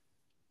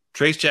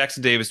 Trace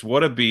Jackson-Davis,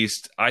 what a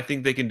beast. I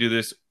think they can do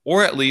this,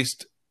 or at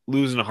least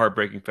lose in a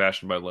heartbreaking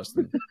fashion by less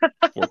than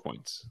 4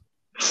 points.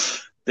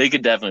 They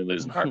could definitely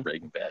lose in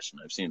heartbreaking fashion.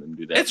 I've seen them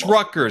do that. It's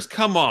Rutgers.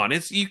 Come on.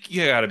 You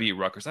got to beat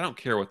Rutgers. I don't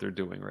care what they're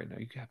doing right now.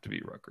 You have to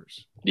beat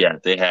Rutgers. Yeah,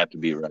 they have to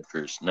beat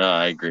Rutgers. No,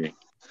 I agree.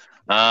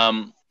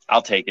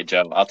 I'll take it,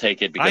 Joe. I'll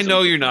take it because I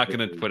know you're not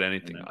going to put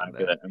anything on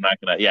that.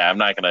 I'm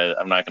not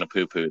gonna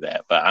poo-poo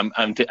that. But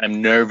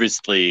I'm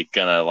nervously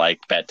gonna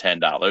like bet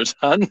 $10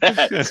 on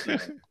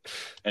that.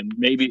 And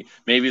maybe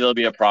there'll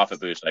be a profit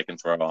boost I can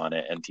throw on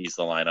it and tease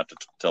the line up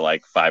to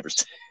like 5 or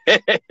 6.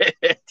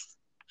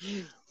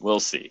 We'll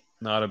see.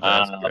 Not a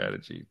bad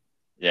strategy.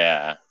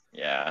 Yeah.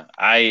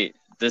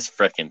 This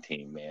frickin'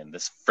 team, man.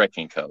 This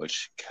frickin'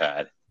 coach.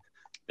 God.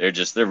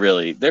 They're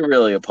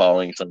really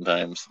appalling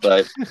sometimes.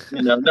 But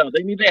no,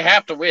 they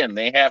have to win.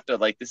 They have to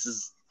this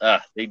is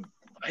why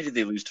did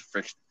they lose to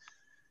friction?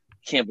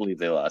 Can't believe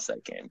they lost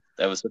that game.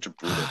 That was such a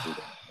brutal.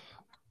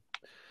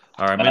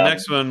 All right, my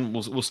next one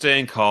we'll stay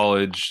in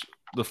college.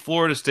 The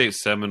Florida State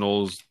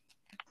Seminoles,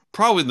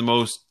 probably the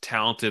most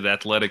talented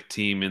athletic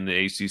team in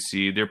the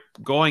ACC. They're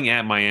going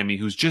at Miami,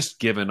 who's just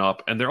given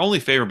up, and they're only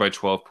favored by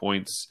 12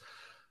 points.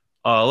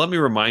 Let me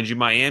remind you,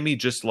 Miami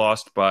just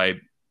lost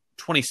by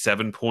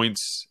 27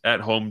 points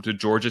at home to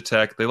Georgia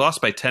Tech. They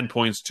lost by 10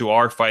 points to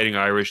our Fighting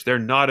Irish. They're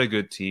not a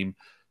good team.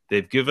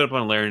 They've given up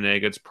on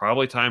Larranaga. It's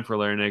probably time for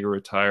Larranaga to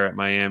retire at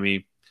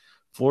Miami.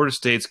 Florida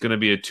State's going to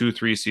be a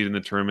 2-3 seed in the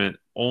tournament,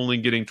 only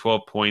getting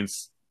 12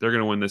 points. They're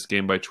going to win this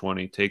game by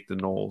 20. Take the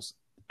Noles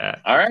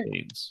at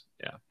Canes.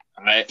 Yeah.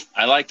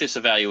 I like this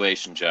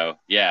evaluation, Joe.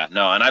 Yeah,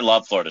 no, and I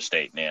love Florida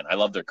State, man. I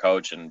love their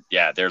coach, and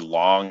yeah, they're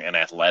long and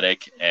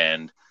athletic,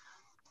 and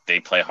they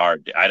play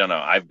hard. I don't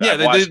know.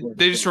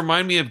 They just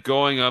remind me of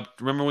going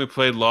up. Remember we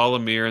played La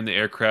Lemire in the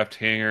aircraft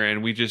hangar,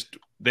 and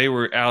they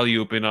were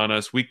alley-ooping on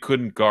us. We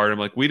couldn't guard them.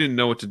 Like, we didn't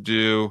know what to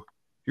do.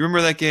 You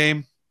remember that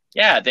game?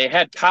 Yeah, they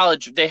had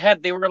college. They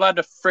were allowed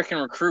to freaking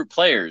recruit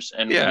players,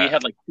 and we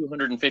had like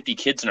 250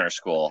 kids in our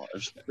school. It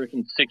was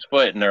freaking 6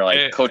 foot, and they're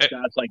like, Coach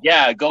Scott's like,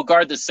 yeah, go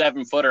guard the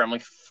 7-footer. I'm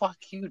like, fuck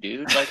you,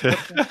 dude. Like, what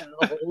the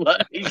hell?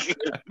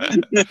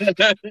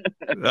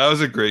 That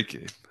was a great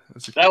game.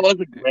 That was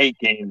a great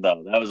game,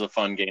 though. That was a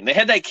fun game. They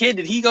had that kid.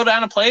 Did he go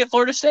down and play at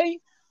Florida State?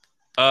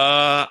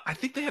 I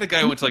think they had a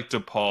guy who went to like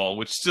DePaul,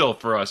 which still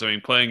for us, I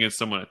mean, playing against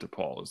someone at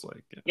DePaul is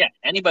like, yeah.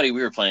 Anybody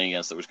we were playing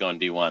against that was going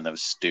D1, that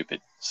was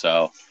stupid.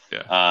 So,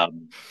 yeah.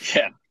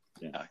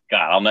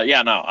 God,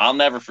 I'll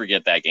never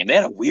forget that game. They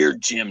had a weird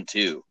gym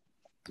too.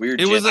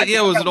 It was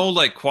an old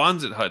like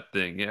Quonset hut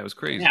thing. Yeah, it was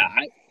crazy. Yeah,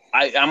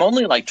 I'm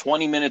only like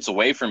 20 minutes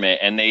away from it,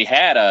 and they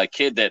had a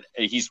kid that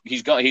he's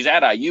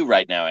at IU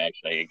right now.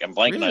 Actually, I'm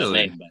blanking on his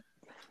name, but.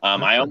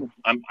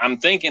 I'm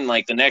thinking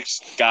like the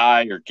next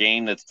guy or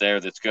game that's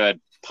good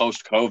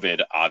post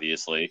COVID,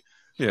 obviously.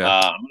 Yeah,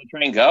 I'm gonna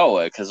try and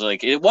go because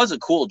like it was a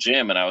cool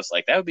gym, and I was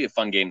like that would be a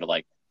fun game to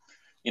like,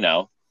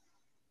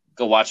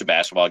 go watch a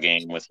basketball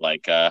game with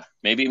like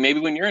maybe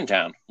when you're in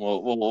town,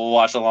 we'll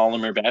watch a La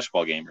Lemire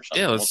basketball game or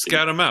something. Yeah, let's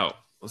scout them out.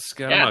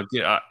 Them out.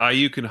 Yeah,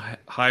 IU can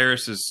hire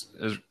us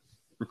as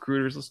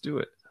recruiters. Let's do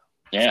it.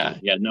 Yeah.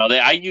 No,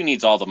 IU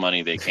needs all the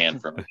money they can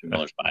from Mr.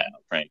 Miller's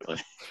buyout, frankly.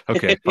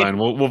 Okay, fine.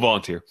 We'll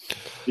volunteer.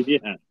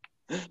 Yeah.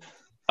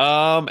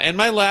 And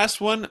my last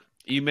one,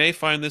 you may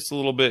find this a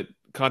little bit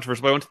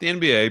controversial, but I went to the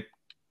NBA,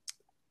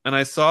 and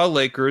I saw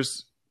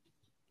Lakers.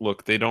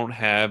 Look, they don't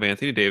have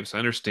Anthony Davis, I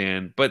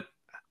understand, but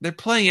they're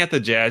playing at the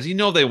Jazz. You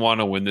know they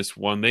want to win this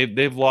one.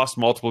 They've lost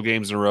multiple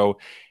games in a row,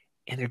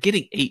 and they're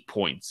getting 8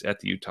 points at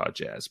the Utah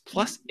Jazz,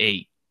 plus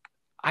 8.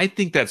 I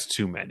think that's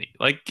too many.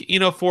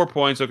 4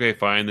 points, okay,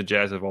 fine. The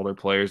Jazz have all their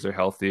players. They're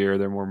healthier.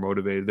 They're more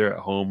motivated. They're at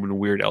home in a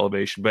weird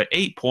elevation. But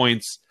 8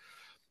 points,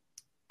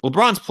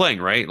 LeBron's playing,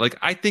 right?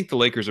 I think the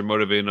Lakers are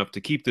motivated enough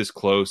to keep this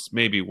close,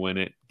 maybe win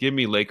it. Give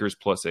me Lakers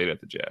plus 8 at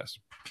the Jazz.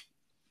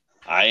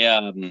 I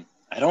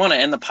don't want to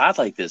end the pod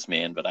like this,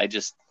 man, but I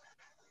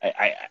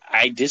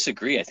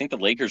disagree. I think the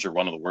Lakers are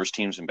one of the worst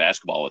teams in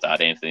basketball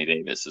without Anthony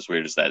Davis, as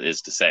weird as that is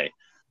to say.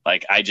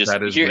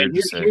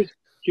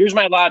 Here's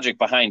my logic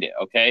behind it,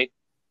 okay?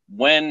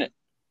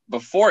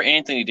 Before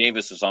Anthony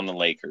Davis was on the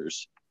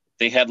Lakers,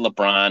 they had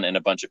LeBron and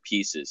a bunch of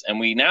pieces. And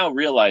we now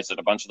realize that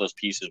a bunch of those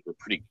pieces were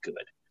pretty good,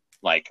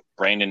 like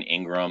Brandon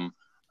Ingram,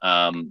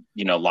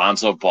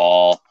 Lonzo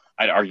Ball.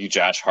 I'd argue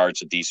Josh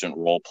Hart's a decent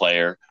role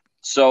player.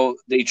 So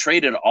they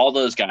traded all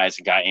those guys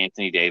and got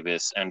Anthony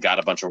Davis and got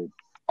a bunch of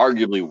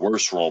arguably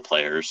worse role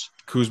players.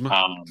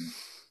 Kuzma.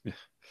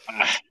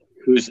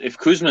 If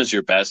Kuzma is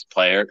your best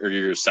player or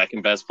your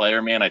second best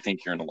player, man, I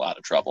think you're in a lot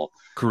of trouble.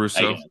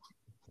 Caruso.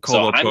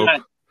 So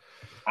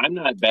I'm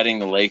not betting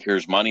the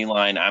Lakers money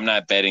line. I'm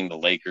not betting the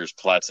Lakers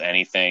plus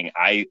anything.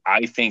 I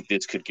think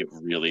this could get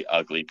really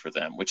ugly for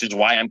them, which is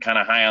why I'm kind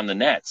of high on the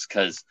Nets,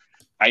 because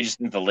I just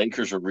think the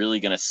Lakers are really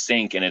going to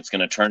sink, and it's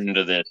going to turn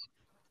into this.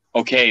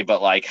 Okay,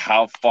 but like,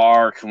 how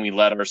far can we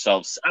let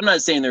ourselves? I'm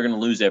not saying they're going to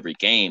lose every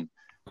game,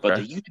 but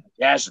the Utah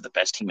Jazz are the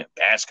best team in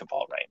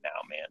basketball right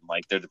now, man.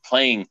 Like they're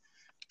playing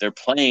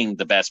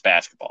the best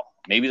basketball.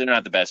 Maybe they're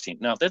not the best team.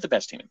 No, they're the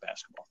best team in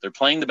basketball. They're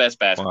playing the best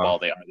basketball. Wow.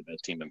 They are the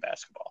best team in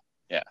basketball.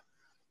 Yeah.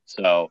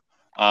 So,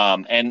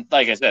 and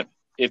like I said,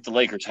 if the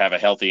Lakers have a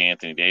healthy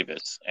Anthony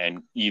Davis,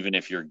 and even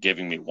if you're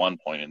giving me 1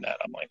 point in that,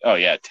 I'm like, oh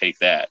yeah, take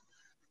that.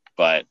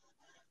 But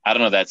I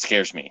don't know. That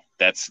scares me.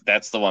 That's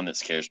the one that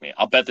scares me.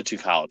 I'll bet the 2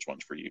 college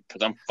ones for you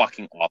because I'm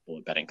fucking awful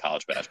at betting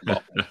college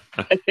basketball.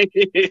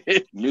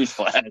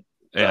 Newsflash.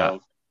 Yeah.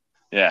 So,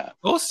 yeah.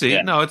 We'll see.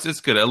 Yeah. No,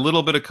 it's good. A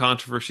little bit of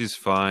controversy is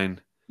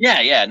fine.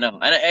 Yeah, no.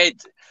 And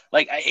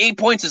 8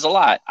 points is a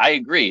lot. I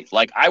agree.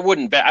 Like I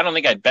wouldn't bet. I don't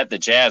think I'd bet the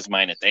Jazz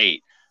 -8,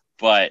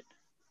 but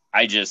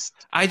I've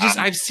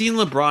seen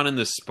LeBron in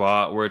this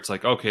spot where it's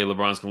like, okay,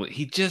 LeBron's going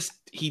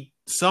to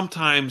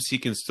sometimes he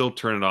can still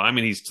turn it on. I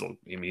mean, he's an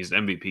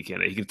MVP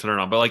candidate. He can turn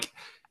it on, but like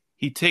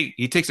he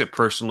takes it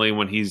personally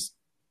when he's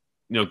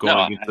going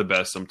against the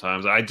best.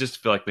 Sometimes I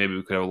just feel like maybe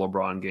we could have a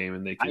LeBron game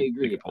and they can. I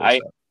agree.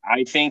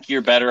 I think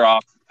you're better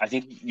off. I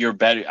think you're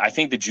better. I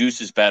think the juice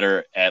is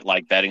better at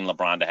like betting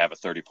LeBron to have a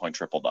 30-point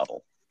triple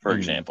double, for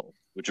example,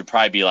 which would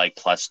probably be like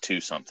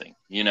 +2 something.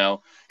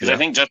 Because I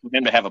think just for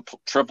him to have a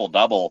triple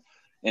double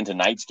in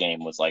tonight's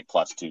game was like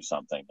 +2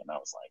 something, and I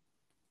was like,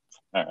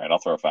 all right, I'll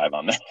throw a 5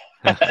 on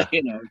that.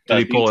 Did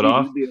he pull it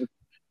off?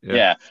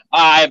 Yeah.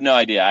 I have no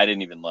idea. I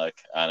didn't even look,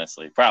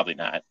 honestly. Probably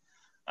not.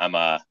 I'm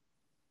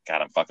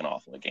fucking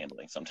awful at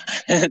gambling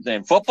sometimes. And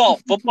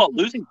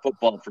losing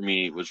football for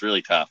me was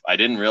really tough. I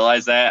didn't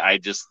realize that.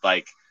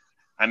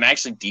 I'm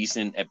actually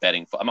decent at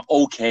betting. I'm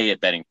okay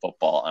at betting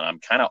football, and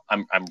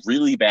I'm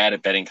really bad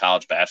at betting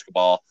college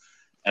basketball,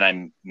 and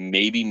I'm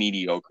maybe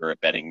mediocre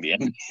at betting the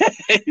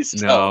NBA.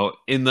 So. No,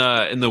 in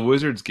the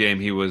Wizards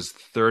game, he was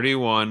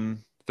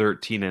 31,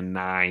 13, and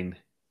 9.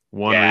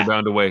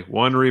 Rebound away.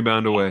 1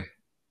 rebound away.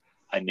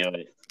 I knew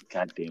it.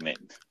 God damn it.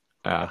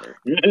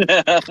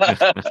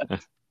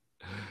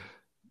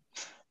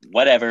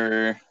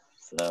 Whatever.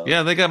 So.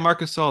 Yeah, they got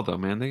Marcus Gasol though,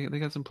 man. They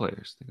got some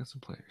players.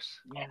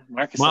 Yeah,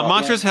 Marcus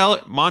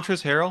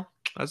Montrezl Harrell.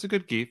 That's a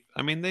good keep.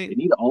 I mean, they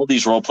need all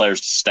these role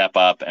players to step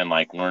up and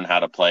like learn how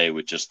to play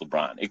with just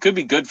LeBron. It could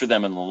be good for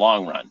them in the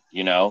long run,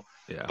 Yeah.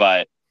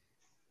 But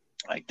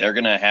like they're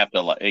gonna have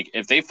to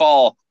if they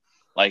fall.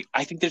 Like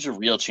I think there's a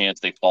real chance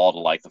they fall to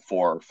like the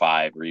 4 or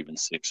 5 or even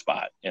 6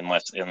 spot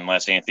unless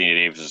Anthony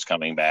Davis is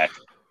coming back,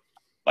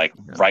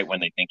 right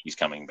when they think he's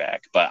coming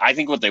back. But I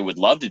think what they would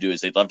love to do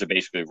is they'd love to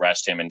basically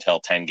rest him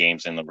until 10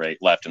 games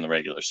left in the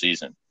regular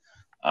season.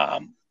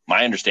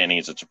 My understanding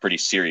is it's a pretty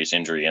serious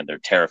injury, and they're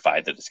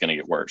terrified that it's going to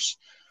get worse.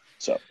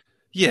 So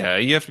yeah,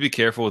 you have to be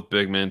careful with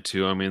big men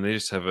too. I mean, they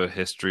just have a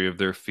history of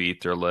their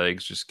feet, their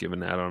legs just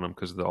giving out on them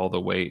because of all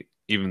the weight.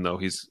 Even though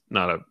he's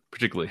not a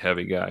particularly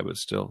heavy guy, but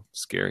still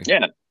scary.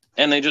 Yeah,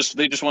 and they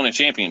just won a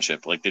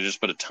championship. Like they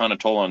just put a ton of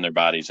toll on their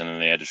bodies, and then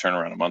they had to turn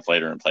around a month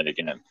later and play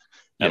again.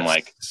 And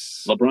like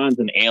LeBron's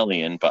an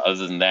alien, but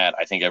other than that,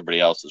 I think everybody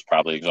else is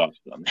probably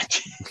exhausted on that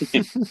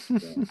team.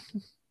 So,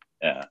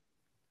 yeah.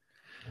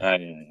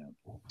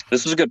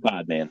 This was a good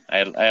pod, man. I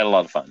had a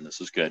lot of fun. This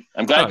was good.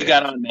 I'm glad you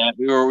got on, Matt.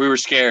 We were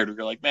scared. We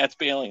were like, Matt's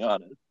bailing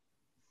on us.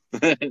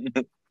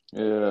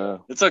 Yeah,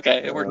 it's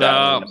okay. It worked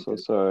out. I'm so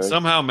sorry.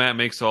 Somehow Matt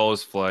makes all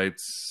his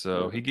flights,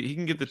 so he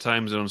can get the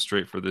time zone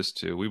straight for this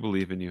too. We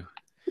believe in you.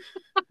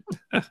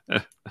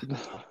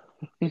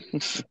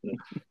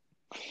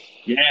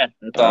 Yeah,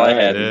 that's all I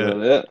had.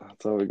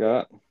 That's all we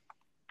got.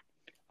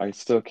 I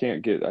still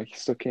can't get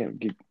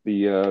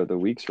the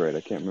weeks right.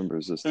 I can't remember.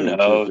 Is this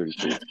 32 or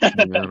 33? I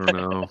don't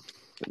know.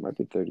 It might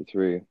be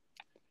 33.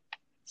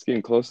 It's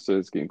getting close to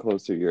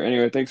a year.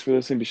 Anyway, thanks for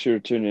listening. Be sure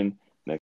to tune in